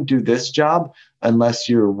shouldn't do this job unless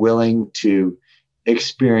you're willing to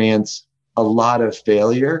experience a lot of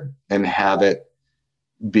failure and have it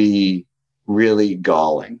be really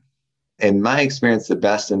galling. In my experience, the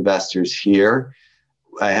best investors here,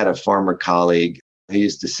 I had a former colleague who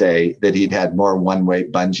used to say that he'd had more one-way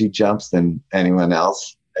bungee jumps than anyone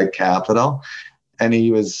else at Capital. And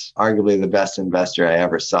he was arguably the best investor I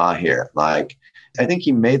ever saw here. Like, I think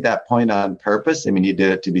he made that point on purpose. I mean, he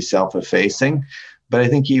did it to be self-effacing, but I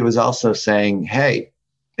think he was also saying, hey,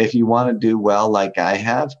 if you want to do well like I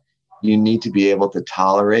have, you need to be able to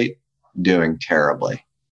tolerate doing terribly.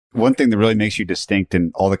 One thing that really makes you distinct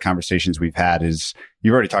in all the conversations we've had is,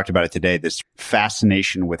 you've already talked about it today, this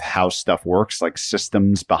fascination with how stuff works, like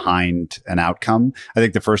systems behind an outcome. I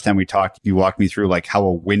think the first time we talked, you walked me through like how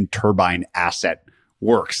a wind turbine asset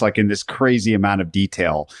works, like in this crazy amount of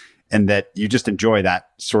detail, and that you just enjoy that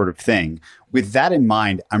sort of thing. With that in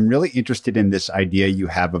mind, I'm really interested in this idea you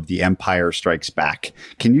have of the Empire Strikes Back.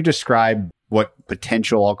 Can you describe what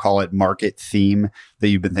potential, I'll call it, market theme that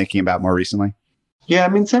you've been thinking about more recently? Yeah, I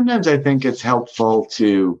mean, sometimes I think it's helpful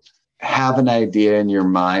to have an idea in your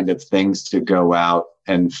mind of things to go out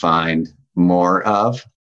and find more of.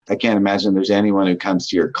 I can't imagine there's anyone who comes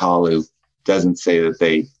to your call who doesn't say that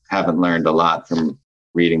they haven't learned a lot from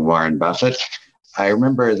reading Warren Buffett. I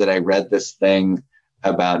remember that I read this thing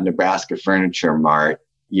about Nebraska Furniture Mart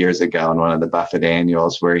years ago in one of the Buffett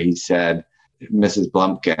annuals where he said, Mrs.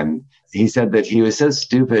 Blumpkin, he said that he was so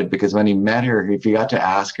stupid because when he met her, he forgot to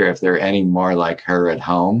ask her if there were any more like her at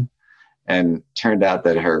home. And turned out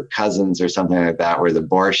that her cousins or something like that were the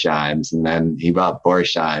Borsheims. And then he bought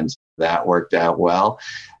Borsheims. That worked out well.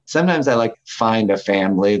 Sometimes I like find a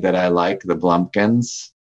family that I like, the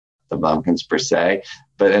Blumpkins per se,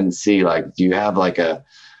 but and see, like, do you have like a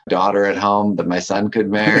daughter at home that my son could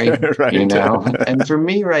marry? Right. You know? And for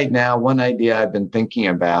me right now, one idea I've been thinking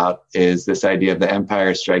about is this idea of the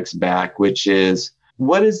Empire Strikes Back, which is,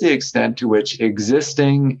 what is the extent to which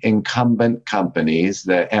existing incumbent companies,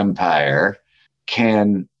 the empire,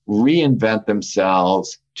 can reinvent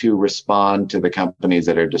themselves to respond to the companies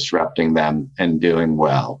that are disrupting them and doing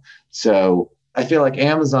well? So I feel like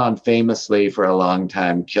Amazon famously for a long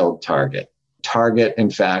time killed Target. Target, in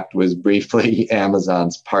fact, was briefly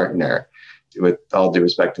Amazon's partner. With all due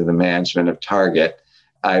respect to the management of Target,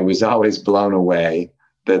 I was always blown away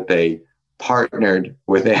that they partnered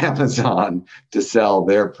with Amazon to sell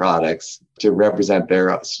their products, to represent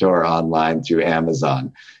their store online through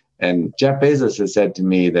Amazon. And Jeff Bezos has said to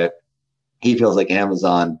me that he feels like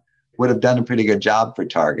Amazon would have done a pretty good job for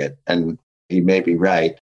Target. And he may be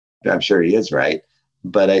right. I'm sure he is right.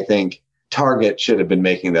 But I think Target should have been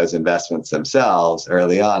making those investments themselves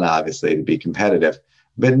early on, obviously, to be competitive.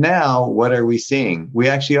 But now, what are we seeing? We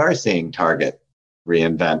actually are seeing Target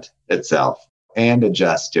reinvent itself and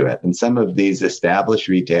adjust to it. And some of these established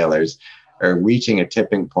retailers are reaching a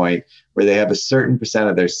tipping point where they have a certain percent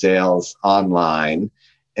of their sales online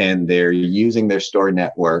and they're using their store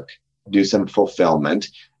network, do some fulfillment.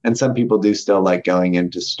 And some people do still like going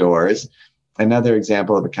into stores. Another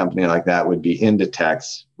example of a company like that would be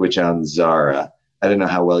Inditex, which owns Zara. I don't know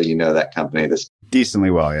how well you know that company, this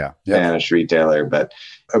Decently well, yeah. Spanish retailer, but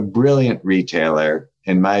a brilliant retailer,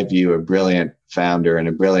 in my view, a brilliant founder and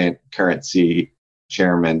a brilliant current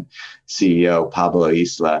chairman, CEO, Pablo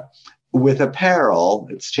Isla. With apparel,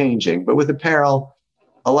 it's changing, but with apparel,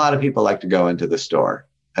 a lot of people like to go into the store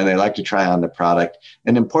and they like to try on the product.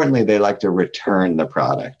 And importantly, they like to return the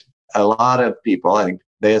product. A lot of people, I think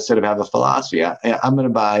they sort of have a philosophy. I'm going to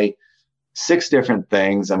buy 6 different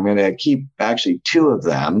things. I'm going to keep actually 2 of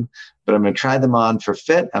them, but I'm going to try them on for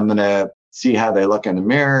fit. I'm going to see how they look in the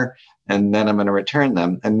mirror, and then I'm going to return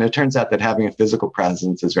them. And it turns out that having a physical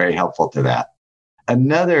presence is very helpful to that.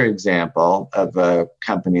 Another example of a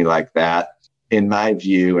company like that, in my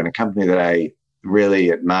view, and a company that I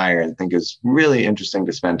really admire and think is really interesting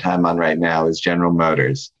to spend time on right now, is General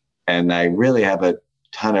Motors. And I really have a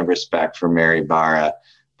ton of respect for Mary Barra,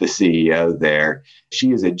 the CEO there.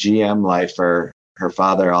 She is a GM lifer. Her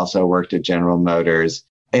father also worked at General Motors.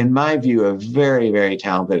 In my view, a very, very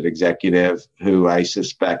talented executive who I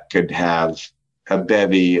suspect could have a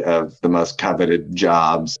bevy of the most coveted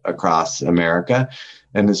jobs across America,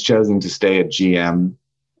 and has chosen to stay at GM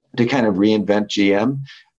to kind of reinvent GM.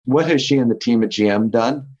 What has she and the team at GM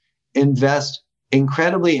done? Invest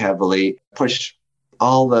incredibly heavily, push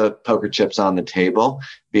all the poker chips on the table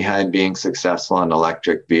behind being successful in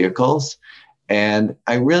electric vehicles. And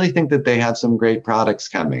I really think that they have some great products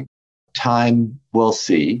coming. Time will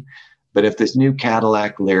see. But if this new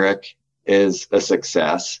Cadillac Lyriq is a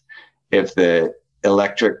success, if the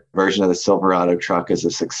electric version of the Silverado truck is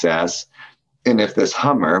a success, and if this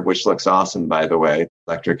Hummer, which looks awesome, by the way,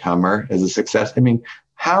 electric Hummer is a success, I mean,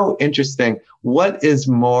 how interesting. What is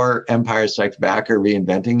more Empire Strikes Back or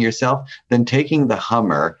reinventing yourself than taking the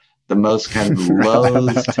Hummer, the most kind of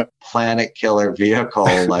loathed planet killer vehicle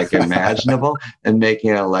like imaginable, and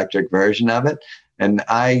making an electric version of it? And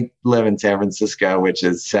I live in San Francisco, which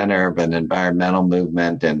is center of an environmental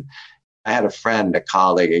movement. And I had a friend, a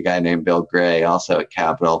colleague, a guy named Bill Gray, also at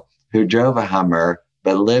Capitol, who drove a Hummer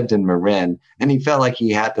but lived in Marin. And he felt like he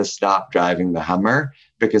had to stop driving the Hummer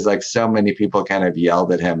because like so many people kind of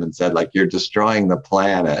yelled at him and said, like, you're destroying the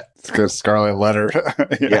planet. It's a good scarlet letter.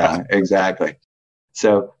 Yeah, exactly.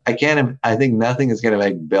 So I think nothing is going to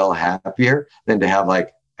make Bill happier than to have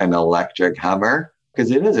like an electric Hummer, because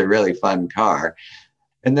it is a really fun car.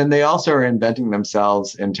 And then they also are inventing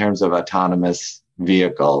themselves in terms of autonomous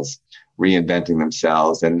vehicles, reinventing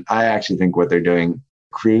themselves. And I actually think what they're doing,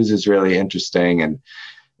 Cruise, is really interesting, and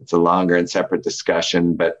it's a longer and separate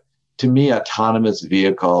discussion. But to me, autonomous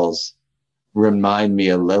vehicles remind me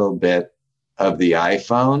a little bit of the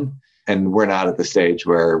iPhone. And we're not at the stage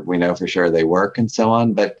where we know for sure they work and so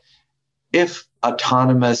on. But if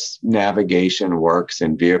autonomous navigation works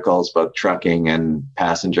in vehicles, both trucking and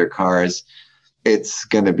passenger cars, it's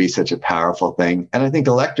going to be such a powerful thing. And I think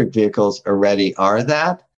electric vehicles already are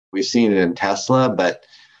that. We've seen it in Tesla, but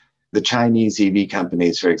the Chinese EV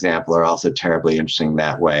companies, for example, are also terribly interesting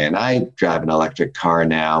that way. And I drive an electric car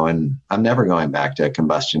now, and I'm never going back to a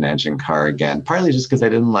combustion engine car again, partly just because I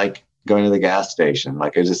didn't like going to the gas station.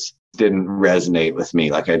 Like, it just didn't resonate with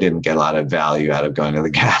me. Like, I didn't get a lot of value out of going to the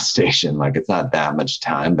gas station. Like, it's not that much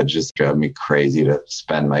time, but it just drove me crazy to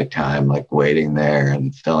spend my time like waiting there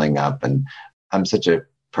and filling up. And I'm such a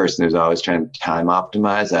person who's always trying to time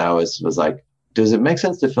optimize. I always was like, does it make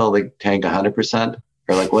sense to fill the tank 100%?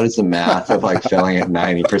 Or like, what is the math of like filling it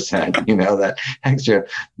 90%? You know, that extra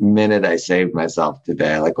minute I saved myself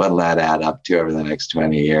today, like what'll that add up to over the next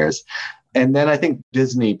 20 years? And then I think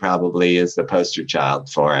Disney probably is the poster child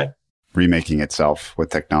for it. Remaking itself with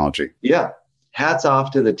technology. Yeah. Hats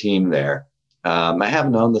off to the team there. I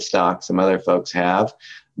haven't owned the stock. Some other folks have,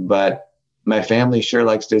 but my family sure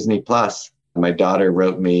likes Disney Plus. My daughter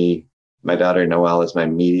Noelle is my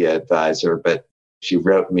media advisor, but she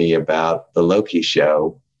wrote me about the Loki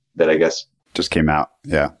show that I guess Just came out.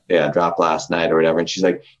 Yeah. Yeah, dropped last night or whatever. And she's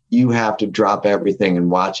like, you have to drop everything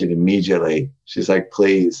and watch it immediately. She's like,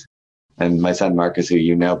 please. And my son Marcus, who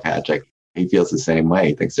you know, Patrick, he feels the same way.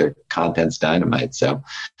 He thinks their content's dynamite. So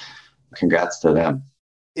congrats to them.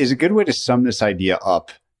 Is a good way to sum this idea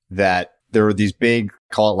up that there are these big,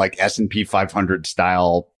 call it like S&P 500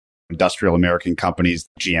 style industrial American companies.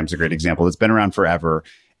 GM's a great example. That's been around forever.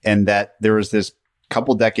 And that there was this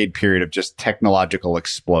couple decade period of just technological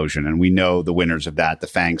explosion. And we know the winners of that, the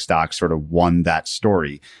FANG stocks sort of won that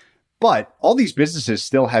story. But all these businesses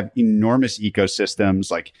still have enormous ecosystems,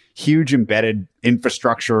 like huge embedded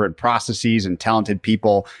infrastructure and processes and talented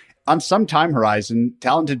people. On some time horizon,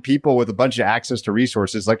 talented people with a bunch of access to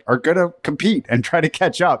resources like are going to compete and try to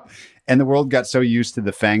catch up. And the world got so used to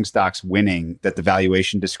the FANG stocks winning that the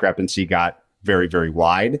valuation discrepancy got very, very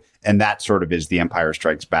wide. And that sort of is the Empire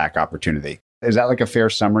Strikes Back opportunity. Is that like a fair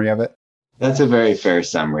summary of it? That's a very fair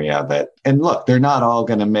summary of it. And look, they're not all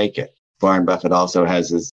going to make it. Warren Buffett also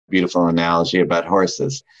has this beautiful analogy about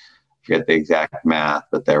horses. I forget the exact math,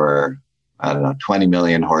 but there were, 20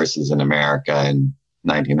 million horses in America in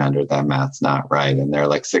 1900. That math's not right. And there are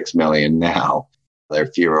like 6 million now. There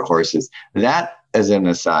are fewer horses. That, as an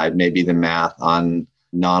aside, may be the math on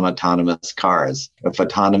non-autonomous cars. If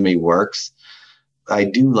autonomy works, I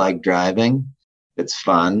do like driving. It's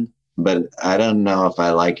fun. But I don't know if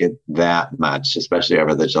I like it that much, especially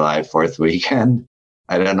over the July 4th weekend.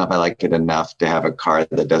 I don't know if I like it enough to have a car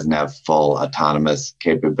that doesn't have full autonomous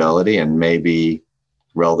capability. And maybe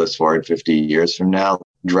roll this forward 50 years from now,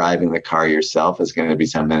 driving the car yourself is going to be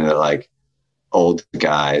something that like old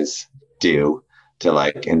guys do to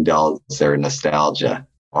like indulge their nostalgia.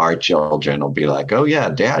 Our children will be like, oh yeah,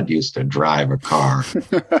 dad used to drive a car.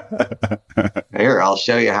 Here, I'll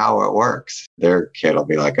show you how it works. Their kid will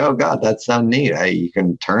be like, oh God, that's so neat. Hey, you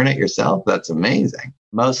can turn it yourself. That's amazing.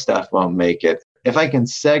 Most stuff won't make it. If I can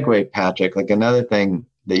segue, Patrick, like another thing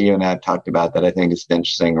that you and I have talked about that I think is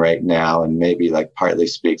interesting right now and maybe like partly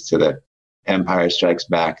speaks to the Empire Strikes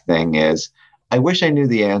Back thing is, I wish I knew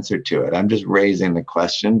the answer to it. I'm just raising the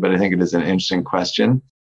question, but I think it is an interesting question.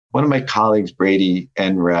 One of my colleagues, Brady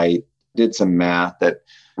Enright, did some math that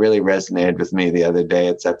really resonated with me the other day.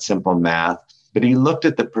 It's that simple math. But he looked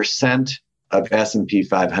at the percent of S&P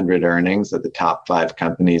 500 earnings that the top 5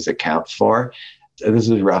 companies account for. So this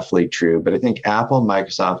is roughly true, but I think Apple,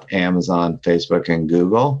 Microsoft, Amazon, Facebook, and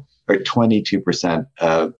Google are 22%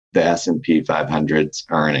 of the S&P 500's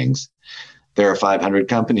earnings. There are 500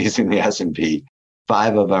 companies in the S&P.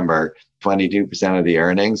 5 of them are 22% of the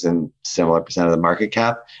earnings and similar percent of the market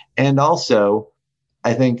cap. And also,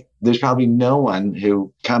 I think there's probably no one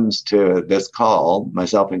who comes to this call,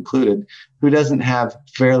 myself included, who doesn't have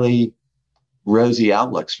fairly rosy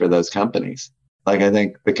outlooks for those companies. Like, I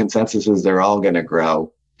think the consensus is they're all going to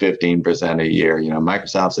grow 15% a year. You know,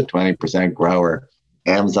 Microsoft's a 20% grower.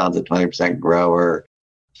 Amazon's a 20% grower.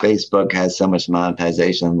 Facebook has so much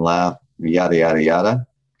monetization left, yada, yada, yada.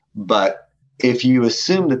 But if you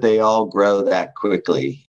assume that they all grow that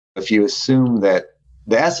quickly, if you assume that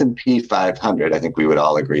the S&P 500, I think we would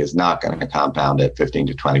all agree, is not going to compound at 15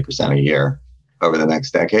 to 20% a year over the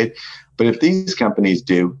next decade. But if these companies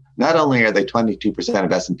do, not only are they 22%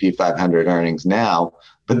 of S&P 500 earnings now,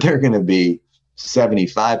 but they're going to be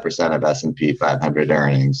 75% of S&P 500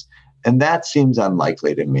 earnings. And that seems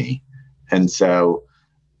unlikely to me. And so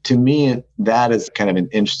to me, that is kind of an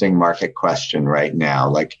interesting market question right now.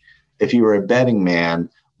 Like, if you were a betting man,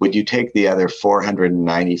 would you take the other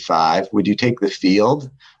 495? Would you take the field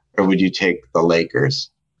or would you take the Lakers?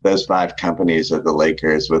 Those 5 companies are the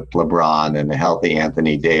Lakers with LeBron and a healthy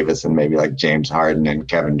Anthony Davis and maybe like James Harden and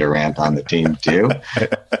Kevin Durant on the team too.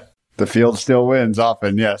 The field still wins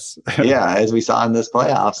often, yes. Yeah, as we saw in this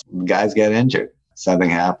playoffs, guys get injured. Something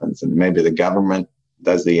happens and maybe the government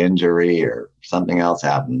does the injury or something else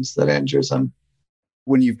happens that injures them.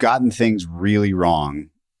 When you've gotten things really wrong,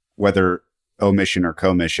 whether omission or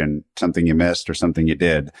commission, something you missed or something you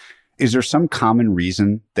did, is there some common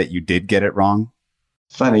reason that you did get it wrong?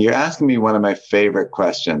 Funny, you're asking me one of my favorite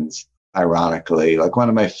questions, ironically. Like, one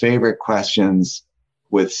of my favorite questions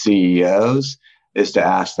with CEOs is to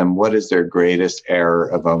ask them, what is their greatest error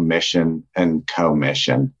of omission and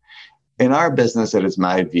commission? In our business, it is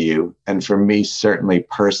my view, and for me, certainly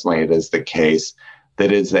personally, it is the case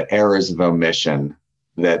that it's the errors of omission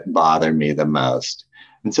that bother me the most.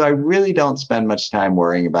 And so I really don't spend much time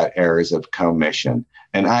worrying about errors of commission.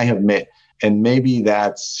 And I have made, and maybe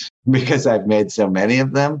that's because I've made so many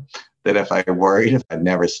of them that if I worried, I'd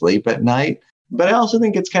never sleep at night. But I also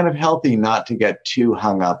think it's kind of healthy not to get too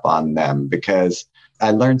hung up on them, because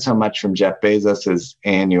I learned so much from Jeff Bezos's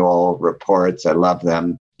annual reports. I love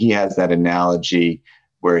them. he has that analogy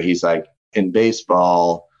where he's like, in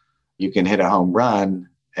baseball, you can hit a home run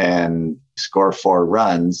and score 4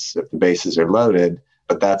 runs if the bases are loaded,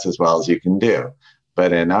 but that's as well as you can do.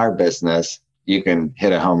 But in our business, you can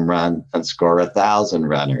hit a home run and score 1,000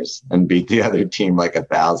 runners and beat the other team like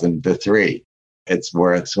 1,000-3. It's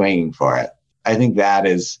worth swinging for it. I think that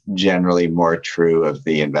is generally more true of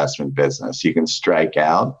the investment business. You can strike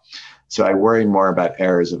out. So I worry more about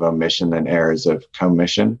errors of omission than errors of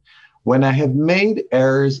commission. When I have made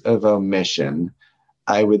errors of omission,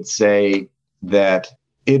 I would say that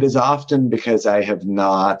it is often because I have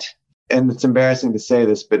not, and it's embarrassing to say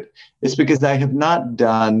this, but it's because I have not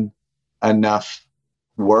done enough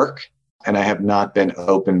work and I have not been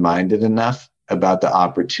open-minded enough about the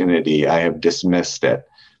opportunity. I have dismissed it.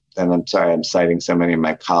 And I'm sorry, I'm citing so many of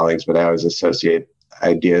my colleagues, but I always associate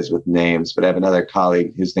ideas with names. But I have another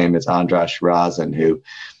colleague, his name is Andras Razin, who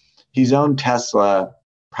he's owned Tesla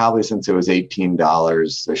probably since it was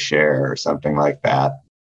 $18 a share or something like that,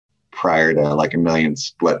 prior to like a million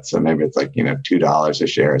splits. So maybe it's like, $2 a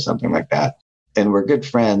share or something like that. And we're good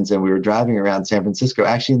friends. And we were driving around San Francisco,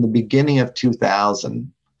 actually in the beginning of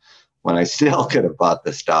 2000, when I still could have bought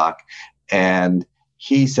the stock. And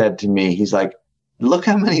he said to me, he's like, look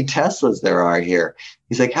how many Teslas there are here.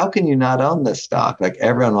 He's like, how can you not own this stock? Like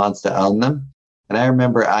everyone wants to own them. And I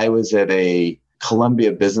remember I was at a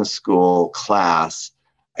Columbia Business School class,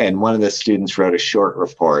 and one of the students wrote a short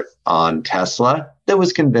report on Tesla that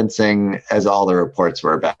was convincing, as all the reports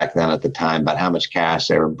were back then at the time, about how much cash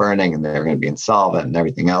they were burning and they were going to be insolvent and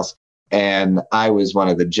everything else. And I was one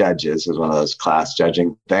of the judges. It was one of those class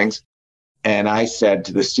judging things. And I said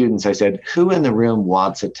to the students, I said, who in the room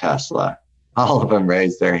wants a Tesla? All of them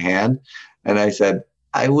raised their hand. And I said,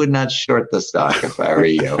 I would not short the stock if I were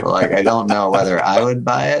you. Like, I don't know whether I would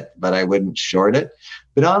buy it, but I wouldn't short it.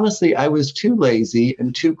 But honestly, I was too lazy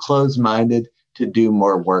and too closed-minded to do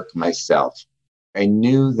more work myself. I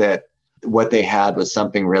knew that what they had was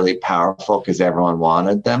something really powerful because everyone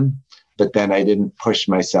wanted them, but then I didn't push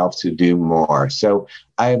myself to do more. So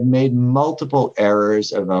I have made multiple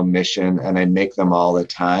errors of omission, and I make them all the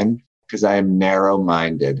time because I am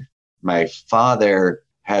narrow-minded. My father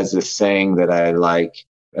has this saying that I like.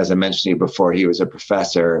 As I mentioned to you before, he was a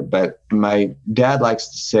professor, but my dad likes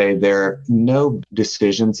to say there are no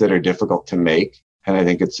decisions that are difficult to make. And I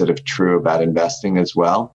think it's sort of true about investing as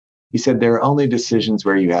well. He said there are only decisions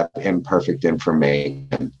where you have imperfect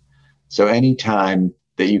information. So anytime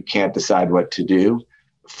that you can't decide what to do,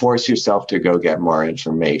 force yourself to go get more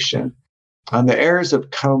information. On the errors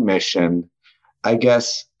of commission, I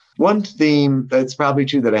guess one theme that's probably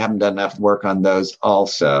true that I haven't done enough work on those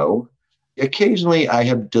also. Occasionally, I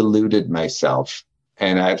have deluded myself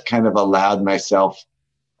and I've kind of allowed myself,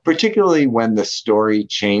 particularly when the story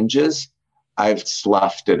changes, I've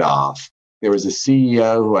sloughed it off. There was a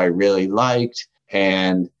CEO who I really liked,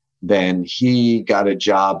 and then he got a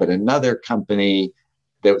job at another company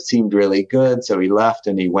that seemed really good. So he left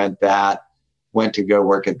and he went to go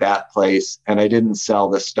work at that place. And I didn't sell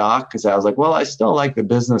the stock because I was like, well, I still like the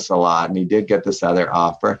business a lot. And he did get this other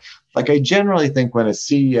offer. Like, I generally think when a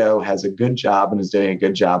CEO has a good job and is doing a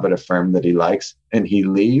good job at a firm that he likes and he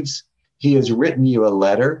leaves, he has written you a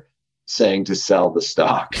letter saying to sell the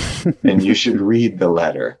stock and you should read the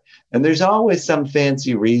letter. And there's always some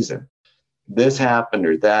fancy reason. This happened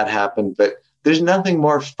or that happened, but there's nothing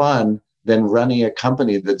more fun than running a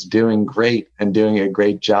company that's doing great and doing a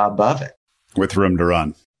great job of it. With room to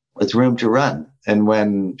run. With room to run. And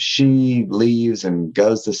when she leaves and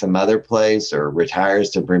goes to some other place or retires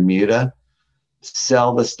to Bermuda,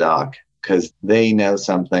 sell the stock because they know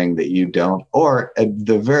something that you don't, or at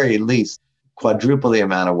the very least, quadruple the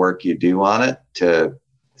amount of work you do on it to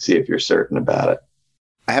see if you're certain about it.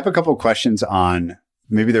 I have a couple of questions on,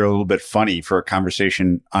 maybe they're a little bit funny for a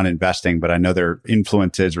conversation on investing, but I know they're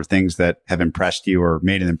influences or things that have impressed you or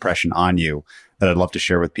made an impression on you that I'd love to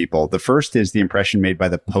share with people. The first is the impression made by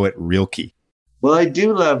the poet Rilke. Well, I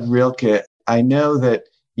do love Rilke. I know that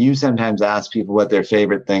you sometimes ask people what their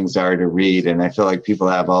favorite things are to read, and I feel like people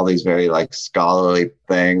have all these very scholarly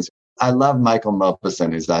things. I love Michael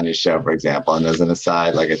Maupassant, who's on his show, for example. And as an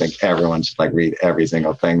aside, I think everyone should read every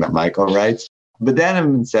single thing that Michael writes. But that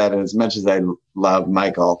having said, and as much as I love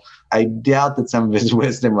Michael, I doubt that some of his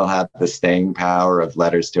wisdom will have the staying power of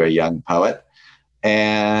Letters to a Young Poet.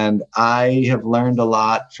 And I have learned a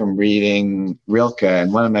lot from reading Rilke.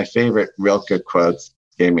 And one of my favorite Rilke quotes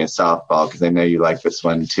gave me a softball because I know you like this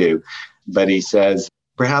one too. But he says,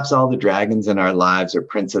 perhaps all the dragons in our lives are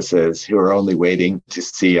princesses who are only waiting to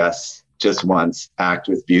see us just once act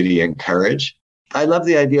with beauty and courage. I love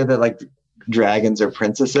the idea that dragons or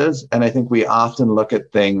princesses. And I think we often look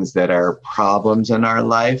at things that are problems in our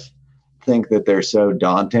life, think that they're so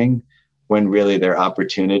daunting when really they're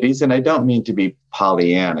opportunities. And I don't mean to be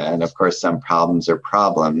Pollyanna. And of course, some problems are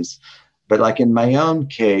problems. But like in my own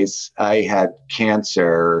case, I had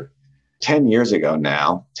cancer 10 years ago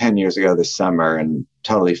now, 10 years ago this summer, and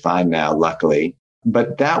totally fine now, luckily.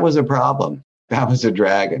 But that was a problem. That was a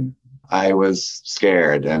dragon. I was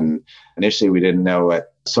scared. And initially, we didn't know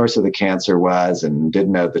what source of the cancer was and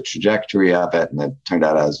didn't know the trajectory of it. And it turned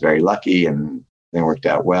out I was very lucky and it worked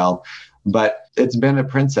out well. But it's been a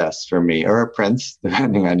princess for me, or a prince,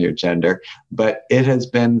 depending on your gender. But it has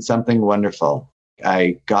been something wonderful.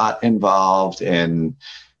 I got involved in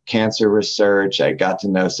cancer research. I got to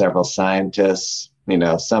know several scientists.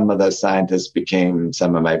 Some of those scientists became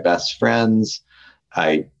some of my best friends.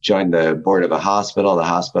 I joined the board of the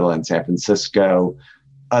hospital in San Francisco.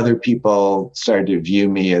 Other people started to view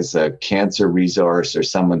me as a cancer resource or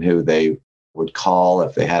someone who they would call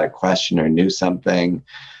if they had a question or knew something.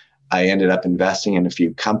 I ended up investing in a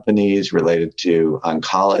few companies related to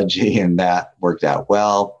oncology, and that worked out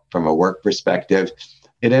well from a work perspective.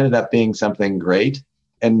 It ended up being something great.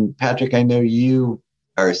 And Patrick, I know you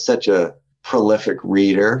are such a prolific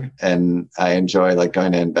reader, and I enjoy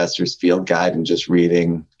going to Investors Field Guide and just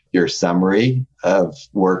reading your summary of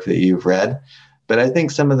work that you've read. But I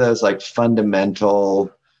think some of those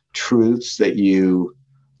fundamental truths that you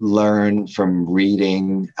learn from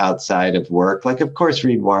reading outside of work, of course,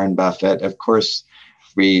 read Warren Buffett, of course,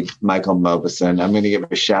 read Michael Mauboussin. I'm going to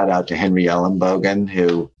give a shout out to Henry Ellenbogen,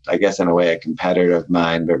 who I guess in a way a competitor of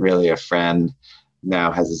mine, but really a friend.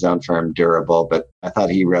 Now has his own firm, Durable, but I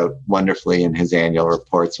thought he wrote wonderfully in his annual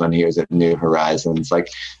reports when he was at New Horizons.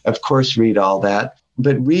 Of course, read all that,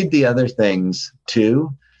 but read the other things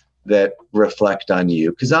too that reflect on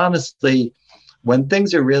you. Because honestly, when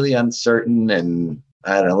things are really uncertain and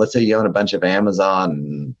I don't know, let's say you own a bunch of Amazon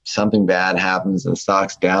and something bad happens and the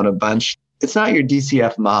stock's down a bunch, it's not your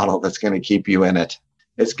DCF model that's going to keep you in it.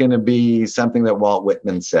 It's going to be something that Walt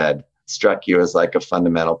Whitman said struck you as a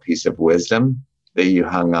fundamental piece of wisdom that you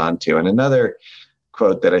hung on to. And another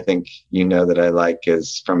quote that I think that I like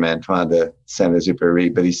is from Antoine de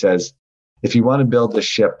Saint-Exupéry, but he says, if you want to build a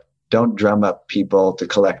ship, don't drum up people to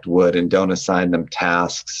collect wood and don't assign them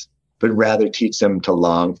tasks, but rather teach them to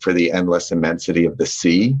long for the endless immensity of the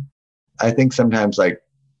sea. I think sometimes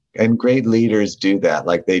and great leaders do that.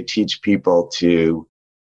 They teach people to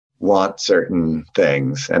want certain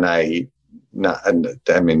things. And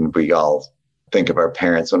we all think of our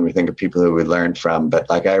parents when we think of people who we learned from. But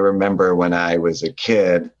I remember when I was a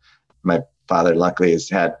kid, my father luckily has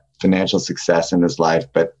had financial success in his life,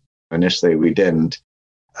 but initially we didn't,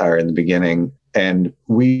 or in the beginning. And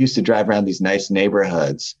we used to drive around these nice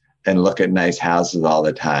neighborhoods and look at nice houses all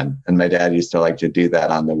the time. And my dad used to like to do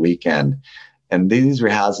that on the weekend. And these were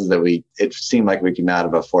houses that it seemed like we could not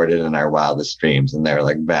have afforded in our wildest dreams. And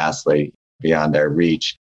they're vastly beyond our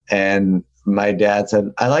reach. And my dad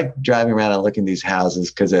said, I like driving around and looking at these houses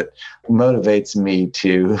because it motivates me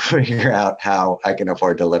to figure out how I can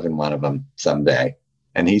afford to live in one of them someday.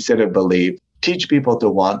 And he sort of believed, teach people to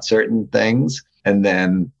want certain things and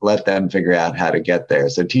then let them figure out how to get there.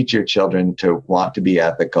 So teach your children to want to be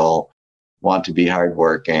ethical, want to be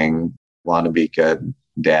hardworking, want to be good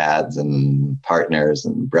dads and partners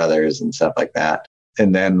and brothers and stuff like that.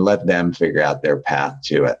 And then let them figure out their path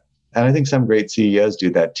to it. And I think some great CEOs do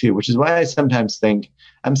that too, which is why I sometimes think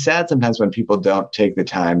I'm sad sometimes when people don't take the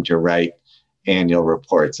time to write annual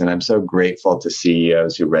reports. And I'm so grateful to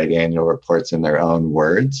CEOs who write annual reports in their own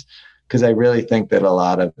words, because I really think that a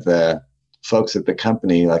lot of the folks at the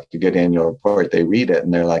company like a good annual report. They read it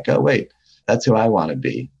and they're like, oh, wait, that's who I want to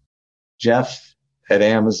be. Jeff at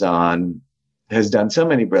Amazon has done so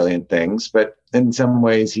many brilliant things, but in some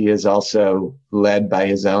ways he is also led by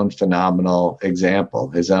his own phenomenal example,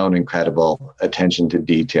 his own incredible attention to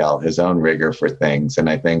detail, his own rigor for things. And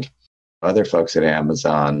I think other folks at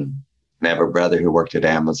Amazon, I have a brother who worked at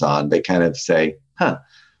Amazon, they kind of say, I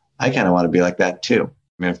kind of want to be like that too.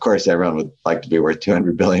 I mean, of course, everyone would like to be worth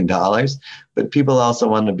 $200 billion, but people also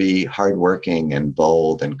want to be hardworking and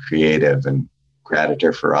bold and creative and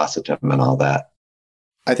gratitor ferocitum and all that.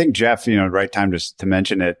 I think Jeff, right time to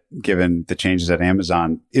mention it, given the changes at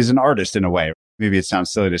Amazon, is an artist in a way. Maybe it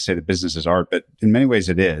sounds silly to say the business is art, but in many ways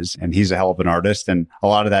it is. And he's a hell of an artist. And a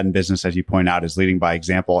lot of that in business, as you point out, is leading by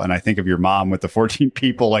example. And I think of your mom with the 14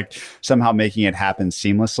 people, somehow making it happen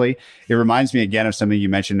seamlessly. It reminds me again of something you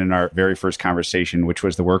mentioned in our very first conversation, which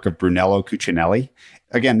was the work of Brunello Cucinelli.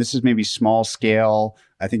 Again, this is maybe small scale.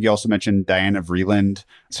 I think you also mentioned Diana Vreeland.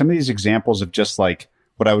 Some of these examples of just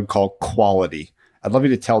what I would call quality I'd love you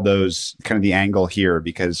to tell those kind of the angle here,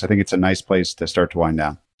 because I think it's a nice place to start to wind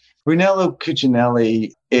down. Brunello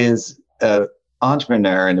Cucinelli is an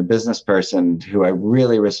entrepreneur and a business person who I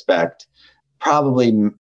really respect.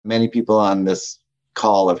 Probably many people on this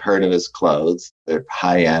call have heard of his clothes. They're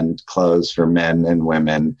high-end clothes for men and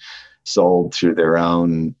women sold through their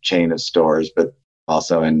own chain of stores, but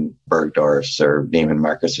also in Bergdorf's or Neiman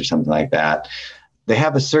Marcus or something like that. They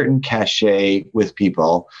have a certain cachet with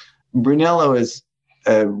people. Brunello is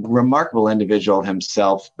a remarkable individual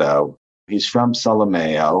himself, though. He's from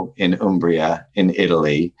Solomeo in Umbria, in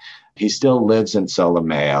Italy. He still lives in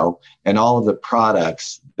Solomeo, and all of the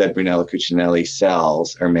products that Brunello Cucinelli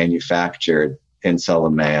sells are manufactured in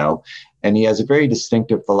Solomeo. And he has a very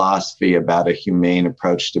distinctive philosophy about a humane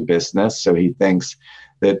approach to business. So he thinks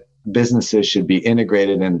that businesses should be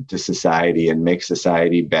integrated into society and make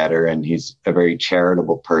society better. And he's a very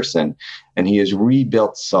charitable person. And he has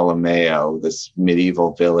rebuilt Solomeo, this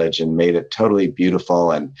medieval village, and made it totally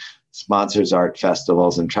beautiful and sponsors art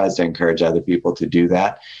festivals and tries to encourage other people to do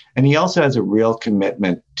that. And he also has a real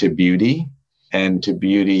commitment to beauty and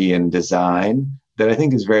design that I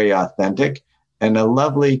think is very authentic. And a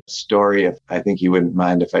lovely story, if I think you wouldn't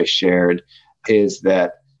mind if I shared, is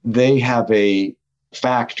that they have a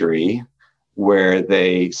factory where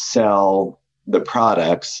they sell the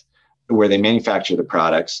products, where they manufacture the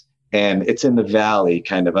products, and it's in the valley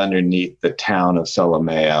kind of underneath the town of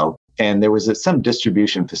Solomeo. And there was some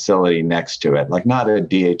distribution facility next to it, like not a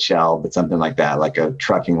DHL, but something like that, like a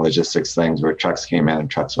trucking logistics things where trucks came in and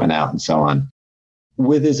trucks went out and so on.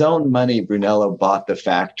 With his own money, Brunello bought the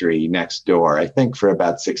factory next door, I think for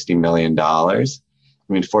about $60 million. I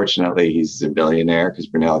mean, fortunately, he's a billionaire because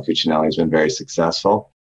Brunello Cucinelli has been very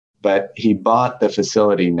successful. But he bought the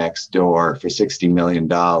facility next door for $60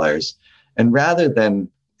 million. And rather than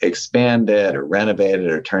expand it or renovate it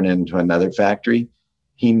or turn it into another factory,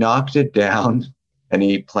 he knocked it down and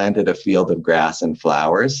he planted a field of grass and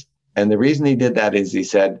flowers. And the reason he did that is he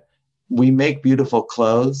said, we make beautiful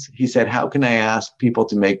clothes. He said, how can I ask people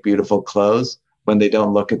to make beautiful clothes when they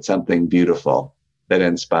don't look at something beautiful that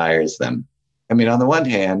inspires them? I mean, on the one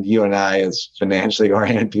hand, you and I, as financially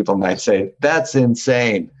oriented people, might say, that's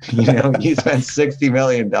insane. You spent $60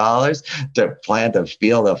 million to plant a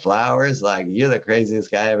field of flowers. Like, you're the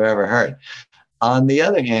craziest guy I've ever heard. On the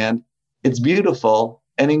other hand, it's beautiful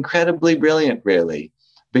and incredibly brilliant, really,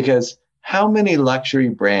 because how many luxury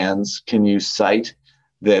brands can you cite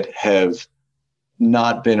that have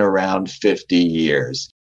not been around 50 years?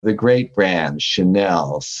 The great brands,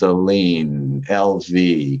 Chanel, Celine,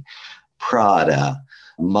 LV, Prada,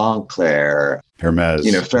 Moncler, Hermes,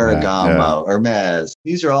 Ferragamo, Hermes.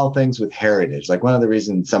 These are all things with heritage. Like, one of the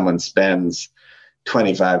reasons someone spends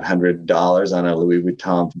 $2,500 on a Louis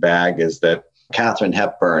Vuitton bag is that Katharine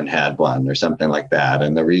Hepburn had one or something like that.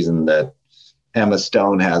 And the reason that Emma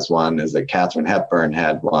Stone has one is that Katharine Hepburn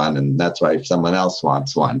had one, and that's why someone else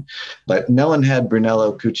wants one. But no one had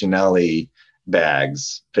Brunello Cucinelli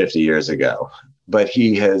bags 50 years ago. But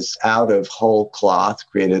he has, out of whole cloth,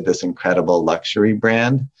 created this incredible luxury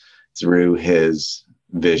brand through his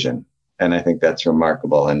vision. And I think that's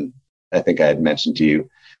remarkable. And I think I had mentioned to you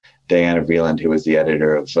Diana Vreeland, who was the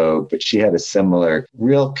editor of Vogue, but she had a similar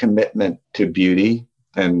real commitment to beauty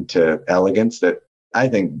and to elegance that I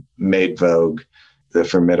think made Vogue the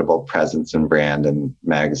formidable presence and brand and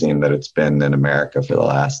magazine that it's been in America for the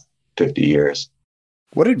last 50 years.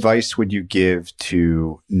 What advice would you give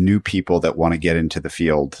to new people that want to get into the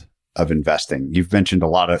field of investing? You've mentioned a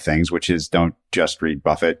lot of things, which is don't just read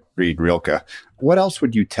Buffett, read Rilke. What else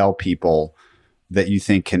would you tell people that you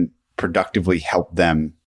think can productively help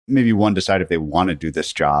them, maybe one, decide if they want to do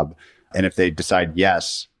this job, and if they decide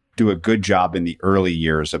yes, do a good job in the early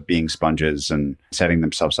years of being sponges and setting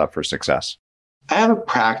themselves up for success? I have a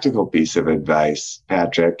practical piece of advice,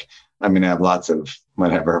 Patrick. I mean, I have lots of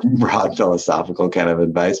whatever broad philosophical kind of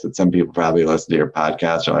advice, but some people probably listen to your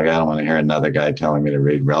podcast are like, I don't want to hear another guy telling me to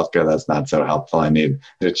read Rilke. That's not so helpful. I need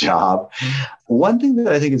a job. One thing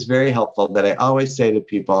that I think is very helpful that I always say to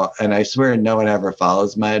people, and I swear no one ever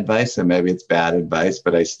follows my advice, and maybe it's bad advice,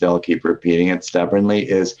 but I still keep repeating it stubbornly,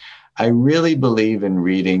 is I really believe in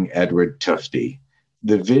reading Edward Tufte.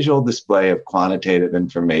 The Visual Display of Quantitative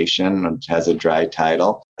Information, which has a dry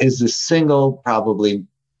title, is the single, probably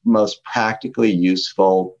most practically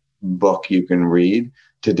useful book you can read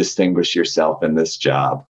to distinguish yourself in this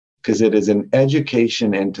job, because it is an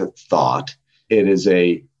education into thought. It is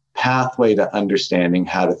a pathway to understanding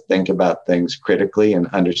how to think about things critically and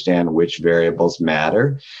understand which variables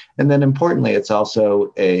matter. And then importantly, it's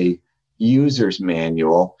also a user's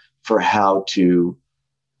manual for how to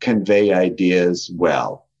convey ideas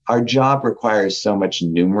well, our job requires so much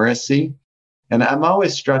numeracy. And I'm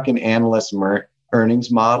always struck in analyst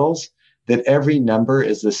earnings models that every number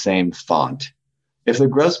is the same font. If the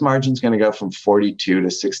gross margin is going to go from 42 to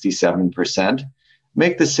 67%,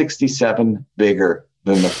 make the 67 bigger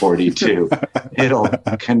than the 42. It'll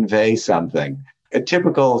convey something. A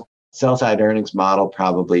typical sell-side earnings model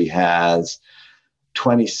probably has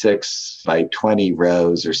 26 by 20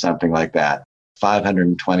 rows or something like that,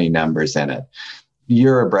 520 numbers in it.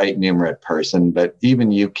 You're a bright numerate person, but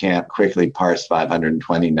even you can't quickly parse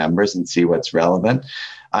 520 numbers and see what's relevant.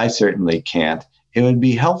 I certainly can't. It would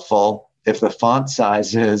be helpful if the font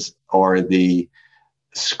sizes or the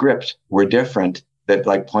script were different that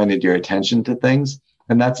like pointed your attention to things.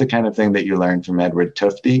 And that's the kind of thing that you learn from Edward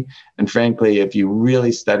Tufte. And frankly, if you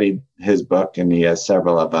really studied his book, and he has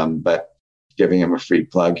several of them, but giving him a free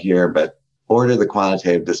plug here, but order the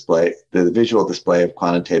quantitative display, the visual display of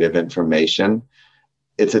quantitative information.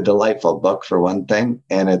 It's a delightful book for one thing,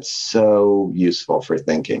 and it's so useful for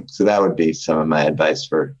thinking. So that would be some of my advice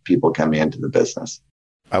for people coming into the business.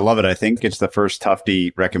 I love it. I think it's the first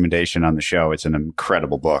Tufte recommendation on the show. It's an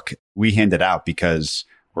incredible book. We hand it out because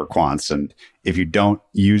we're quants. And if you don't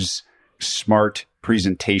use smart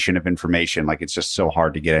presentation of information, like it's just so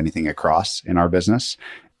hard to get anything across in our business.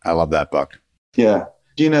 I love that book. Yeah.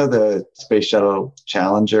 Do you know the Space Shuttle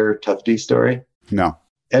Challenger Tufte story? No.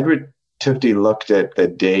 Edward Tufte looked at the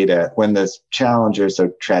data when the Challenger so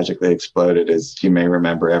tragically exploded. As you may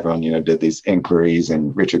remember, everyone, did these inquiries,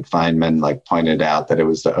 and Richard Feynman pointed out that it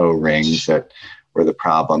was the O-rings that were the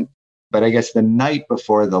problem. But I guess the night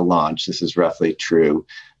before the launch, this is roughly true,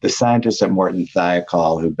 the scientists at Morton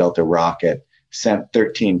Thiokol, who built a rocket, sent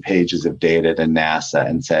 13 pages of data to NASA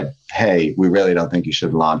and said, hey, we really don't think you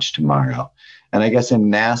should launch tomorrow. And I guess in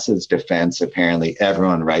NASA's defense, apparently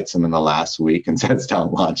everyone writes them in the last week and says,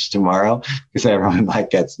 don't launch tomorrow, because everyone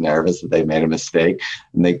gets nervous that they made a mistake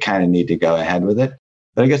and they kind of need to go ahead with it.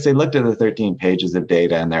 But I guess they looked at the 13 pages of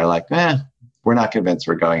data and they're like, we're not convinced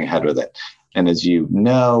we're going ahead with it. And as you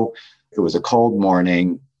know, it was a cold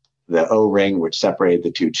morning. The O-ring, which separated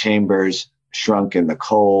the two chambers, shrunk in the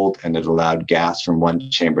cold, and it allowed gas from one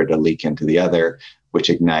chamber to leak into the other, which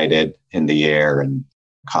ignited in the air and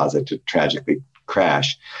caused it to tragically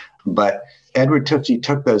crash. But Edward Tufte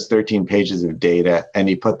took those 13 pages of data and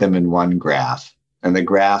he put them in one graph. And the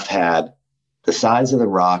graph had the size of the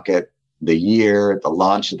rocket, the year, the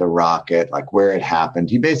launch of the rocket, where it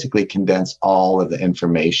happened. He basically condensed all of the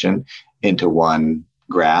information into one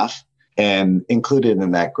graph. And included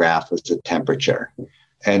in that graph was the temperature.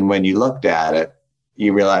 And when you looked at it,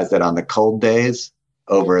 you realized that on the cold days,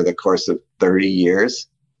 over the course of 30 years,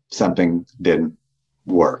 something didn't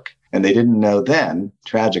work. And they didn't know then,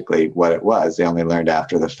 tragically, what it was. They only learned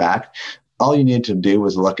after the fact. All you needed to do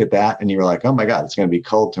was look at that, and you were like, oh my God, it's going to be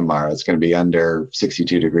cold tomorrow. It's going to be under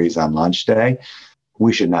 62 degrees on launch day.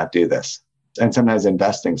 We should not do this. And sometimes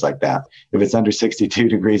investing's like that. If it's under 62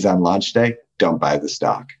 degrees on launch day, don't buy the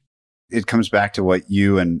stock. It comes back to what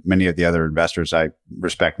you and many of the other investors I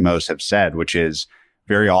respect most have said, which is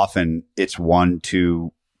very often it's 1,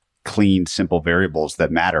 2 clean, simple variables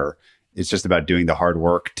that matter. It's just about doing the hard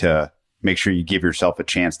work to make sure you give yourself a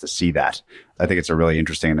chance to see that. I think it's a really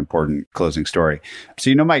interesting and important closing story.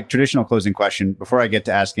 So, my traditional closing question, before I get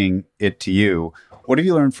to asking it to you, what have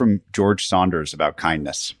you learned from George Saunders about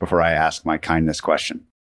kindness before I ask my kindness question?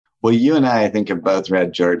 Well, you and I think, have both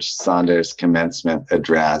read George Saunders' commencement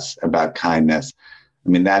address about kindness. I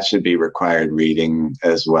mean, that should be required reading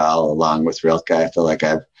as well, along with Rilke. I feel like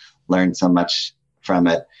I've learned so much from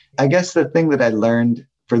it. I guess the thing that I learned,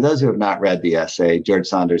 for those who have not read the essay, George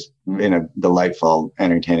Saunders, in a delightful,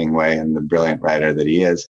 entertaining way, and the brilliant writer that he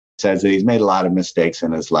is, says that he's made a lot of mistakes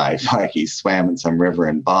in his life. Like he swam in some river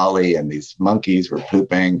in Bali and these monkeys were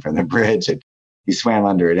pooping from the bridge, and he swam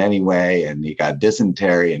under it anyway, and he got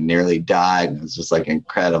dysentery and nearly died. And it was just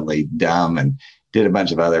incredibly dumb, and did a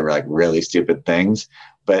bunch of other really stupid things.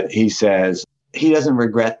 But he says he doesn't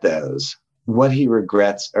regret those. What he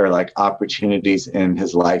regrets are opportunities in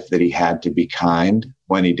his life that he had to be kind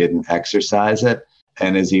when he didn't exercise it.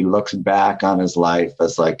 And as he looks back on his life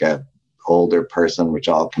as a older person, which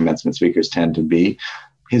all commencement speakers tend to be,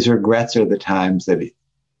 his regrets are the times that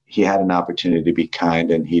he had an opportunity to be kind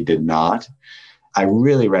and he did not. I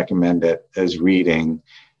really recommend it as reading,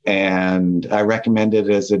 and I recommend it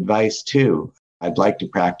as advice too. I'd like to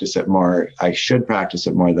practice it more. I should practice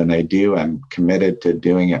it more than I do. I'm committed to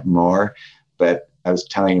doing it more. But I was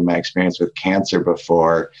telling you my experience with cancer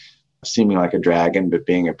before, seeming like a dragon, but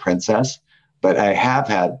being a princess. But I have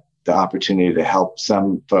had the opportunity to help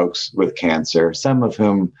some folks with cancer, some of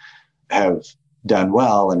whom have done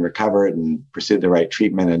well and recovered and pursued the right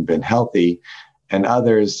treatment and been healthy, and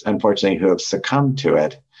others, unfortunately, who have succumbed to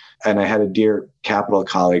it. And I had a dear Capital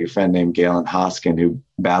colleague, a friend named Galen Hoskin, who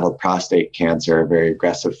battled prostate cancer, a very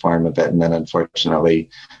aggressive form of it, and then unfortunately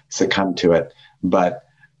succumbed to it. But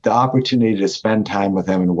the opportunity to spend time with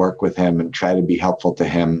him and work with him and try to be helpful to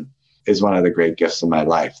him is one of the great gifts of my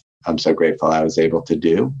life. I'm so grateful I was able to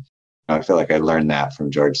do. I feel like I learned that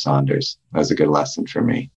from George Saunders. That was a good lesson for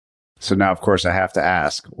me. So now, of course, I have to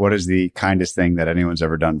ask, what is the kindest thing that anyone's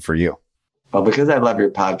ever done for you? Well, because I love your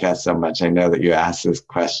podcast so much, I know that you asked this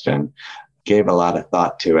question, gave a lot of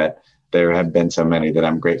thought to it. There have been so many that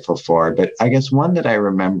I'm grateful for. But I guess one that I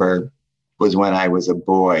remember was when I was a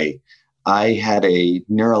boy. I had a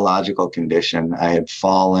neurological condition. I had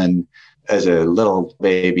fallen as a little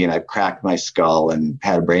baby and I cracked my skull and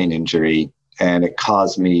had a brain injury. And it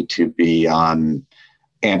caused me to be on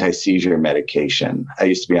anti-seizure medication. I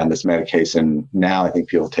used to be on this medication. Now I think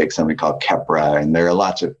people take something called Keppra, and there are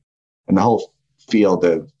lots of, and the whole field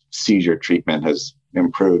of seizure treatment has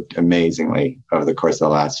improved amazingly over the course of the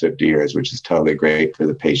last 50 years, which is totally great for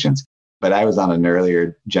the patients. But I was on an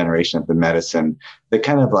earlier generation of the medicine that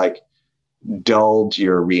kind of like dulled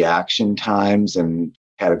your reaction times and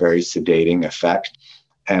had a very sedating effect.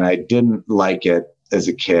 And I didn't like it as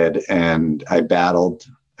a kid, and I battled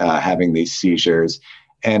having these seizures.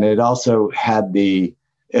 And it also had the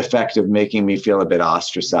effect of making me feel a bit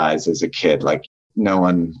ostracized as a kid. Like no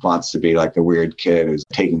one wants to be like the weird kid who's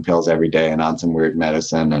taking pills every day and on some weird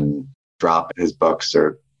medicine and drop his books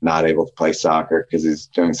or not able to play soccer because he's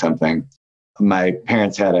doing something. My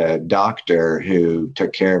parents had a doctor who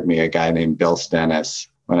took care of me, a guy named Bill Stennis,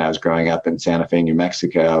 when I was growing up in Santa Fe, New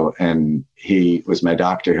Mexico. And he was my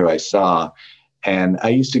doctor who I saw. And I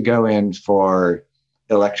used to go in for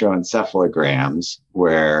electroencephalograms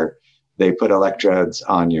where they put electrodes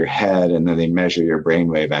on your head and then they measure your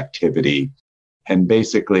brainwave activity. And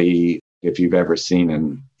basically, if you've ever seen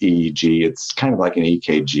an EEG, it's kind of like an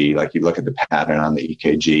EKG, like you look at the pattern on the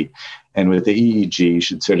EKG. And with the EEG, you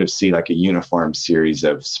should sort of see like a uniform series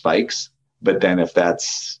of spikes. But then if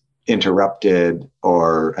that's interrupted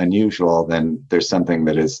or unusual, then there's something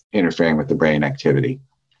that is interfering with the brain activity.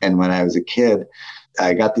 And when I was a kid,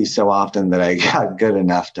 I got these so often that I got good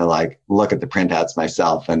enough to like look at the printouts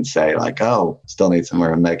myself and say like, oh, still need some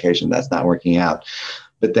more medication. That's not working out.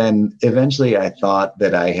 But then eventually I thought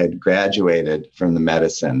that I had graduated from the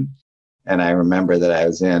medicine. And I remember that I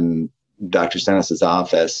was in Dr. Stennis's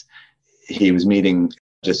office. He was meeting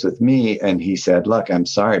just with me. And he said, look, I'm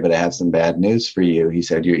sorry, but I have some bad news for you. He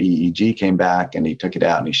said, your EEG came back, and he took it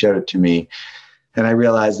out and he showed it to me. And I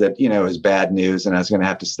realized that, it was bad news and I was going to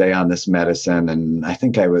have to stay on this medicine. And I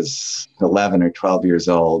think I was 11 or 12 years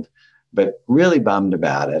old, but really bummed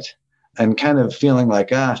about it and kind of feeling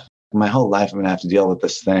like, my whole life I'm going to have to deal with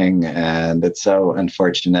this thing. And it's so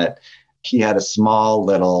unfortunate. He had a small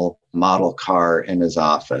little model car in his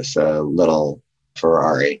office, a little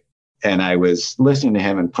Ferrari. And I was listening to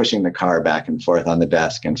him and pushing the car back and forth on the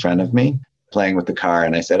desk in front of me, playing with the car.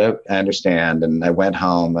 And I said, oh, I understand. And I went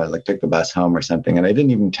home, I took the bus home or something. And I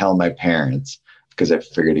didn't even tell my parents because I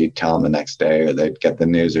figured he'd tell them the next day or they'd get the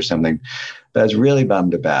news or something. But I was really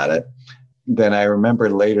bummed about it. Then I remember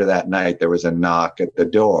later that night, there was a knock at the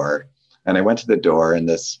door. And I went to the door and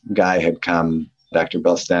this guy had come, Dr.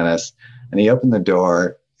 Bill Stennis, and he opened the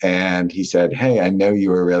door and he said, hey, I know you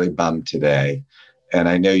were really bummed today. And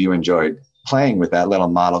I know you enjoyed playing with that little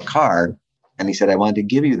model car. And he said, I wanted to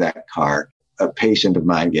give you that car. A patient of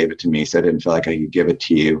mine gave it to me, so I didn't feel like I could give it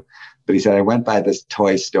to you. But he said, I went by this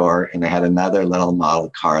toy store and they had another little model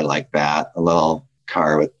car like that, a little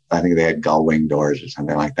car with, I think they had gull wing doors or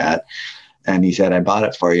something like that. And he said, I bought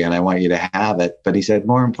it for you and I want you to have it. But he said,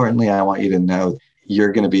 more importantly, I want you to know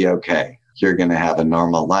you're going to be okay. You're going to have a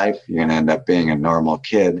normal life. You're going to end up being a normal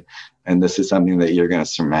kid. And this is something that you're going to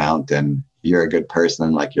surmount, and you're a good person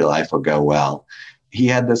and like your life will go well. He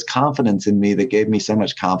had this confidence in me that gave me so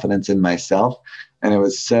much confidence in myself. And it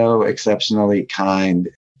was so exceptionally kind.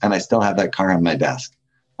 And I still have that car on my desk.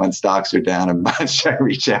 When stocks are down a bunch, I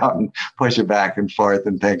reach out and push it back and forth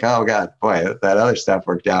and think, oh God, boy, that other stuff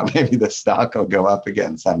worked out. Maybe the stock will go up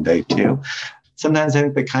again someday too. Sometimes I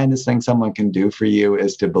think the kindest thing someone can do for you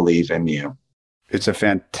is to believe in you. It's a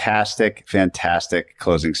fantastic, fantastic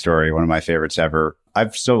closing story. One of my favorites ever.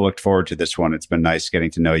 I've so looked forward to this one. It's been nice getting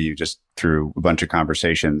to know you just through a bunch of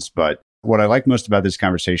conversations. But what I like most about this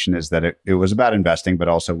conversation is that it was about investing, but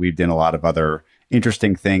also weaved in a lot of other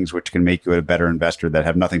interesting things which can make you a better investor that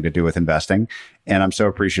have nothing to do with investing. And I'm so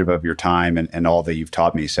appreciative of your time and all that you've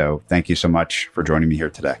taught me. So thank you so much for joining me here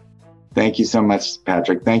today. Thank you so much,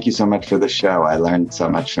 Patrick. Thank you so much for the show. I learned so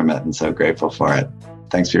much from it and so grateful for it.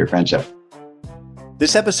 Thanks for your friendship.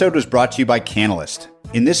 This episode was brought to you by Canalist.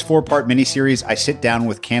 In this 4-part miniseries, I sit down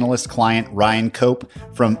with Canalist client Ryan Cope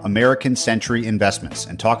from American Century Investments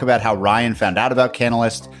and talk about how Ryan found out about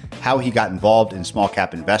Canalist, how he got involved in small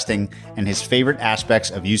cap investing, and his favorite aspects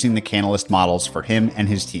of using the Canalist models for him and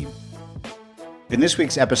his team. In this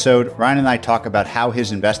week's episode, Ryan and I talk about how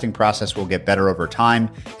his investing process will get better over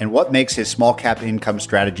time and what makes his small cap income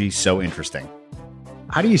strategy so interesting.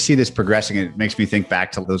 How do you see this progressing? It makes me think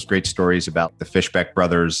back to those great stories about the Fishbeck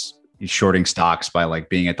brothers shorting stocks by like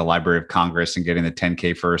being at the Library of Congress and getting the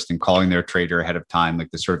 10K first and calling their trader ahead of time,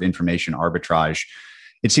 like the sort of information arbitrage.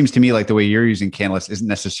 It seems to me like the way you're using Canalist isn't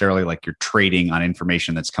necessarily like you're trading on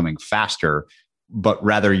information that's coming faster, but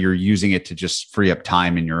rather you're using it to just free up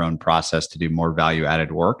time in your own process to do more value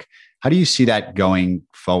added work. How do you see that going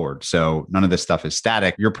forward? So none of this stuff is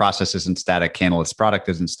static. Your process isn't static. Canalyst's product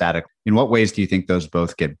isn't static. In what ways do you think those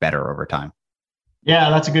both get better over time? Yeah,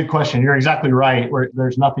 that's a good question. You're exactly right.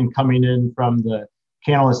 There's nothing coming in from the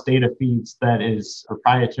Canalist data feeds that is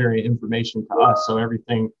proprietary information to us. So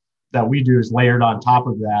everything that we do is layered on top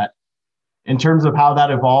of that. In terms of how that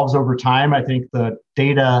evolves over time, I think the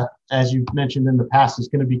data, as you've mentioned in the past, is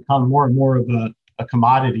going to become more and more of a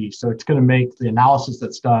commodity. So it's going to make the analysis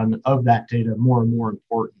that's done of that data more and more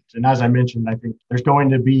important. And as I mentioned, I think there's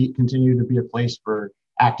going to continue to be a place for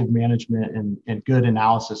active management and good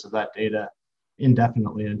analysis of that data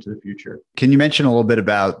indefinitely into the future. Can you mention a little bit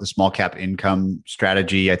about the small cap income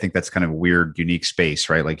strategy? I think that's kind of a weird, unique space,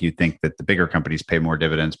 right? Like you think that the bigger companies pay more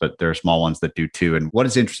dividends, but there are small ones that do too. And what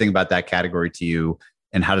is interesting about that category to you?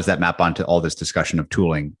 And how does that map onto all this discussion of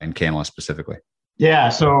tooling and Canalist specifically? Yeah,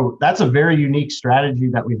 so that's a very unique strategy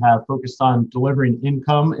that we have focused on delivering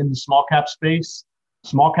income in the small cap space.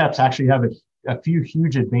 Small caps actually have a few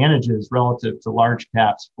huge advantages relative to large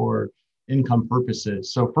caps for income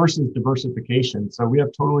purposes. So first is diversification. So we have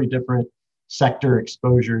totally different sector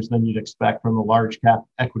exposures than you'd expect from a large cap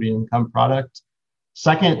equity income product.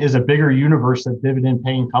 Second is a bigger universe of dividend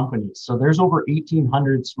paying companies. So there's over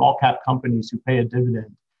 1,800 small cap companies who pay a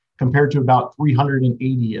dividend compared to about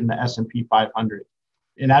 380 in the S&P 500.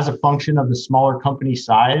 And as a function of the smaller company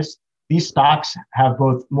size, these stocks have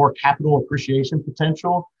both more capital appreciation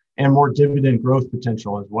potential and more dividend growth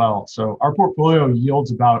potential as well. So our portfolio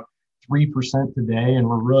yields about 3% today, and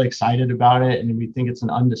we're really excited about it. And we think it's an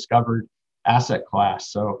undiscovered asset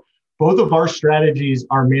class. So both of our strategies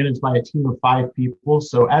are managed by a team of 5 people.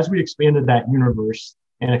 So as we expanded that universe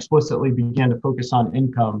and explicitly began to focus on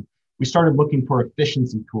income, we started looking for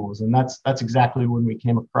efficiency tools. And that's exactly when we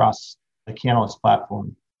came across the Canalist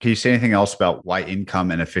platform. Can you say anything else about why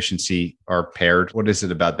income and efficiency are paired? What is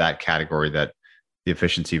it about that category that the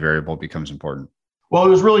efficiency variable becomes important? Well, it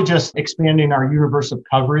was really just expanding our universe of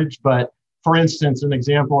coverage. But for instance, an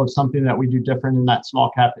example of something that we do different in that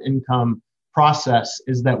small cap income process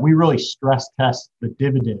is that we really stress test the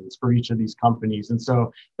dividends for each of these companies. And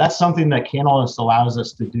so that's something that Canalist allows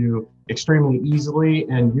us to do extremely easily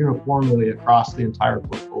and uniformly across the entire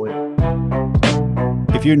portfolio.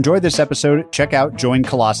 If you enjoyed this episode, check out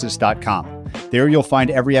joincolossus.com. There you'll find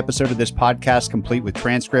every episode of this podcast complete with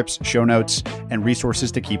transcripts, show notes, and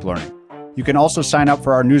resources to keep learning. You can also sign up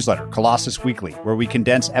for our newsletter, Colossus Weekly, where we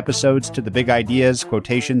condense episodes to the big ideas,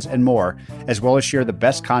 quotations, and more, as well as share the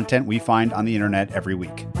best content we find on the internet every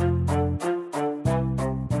week.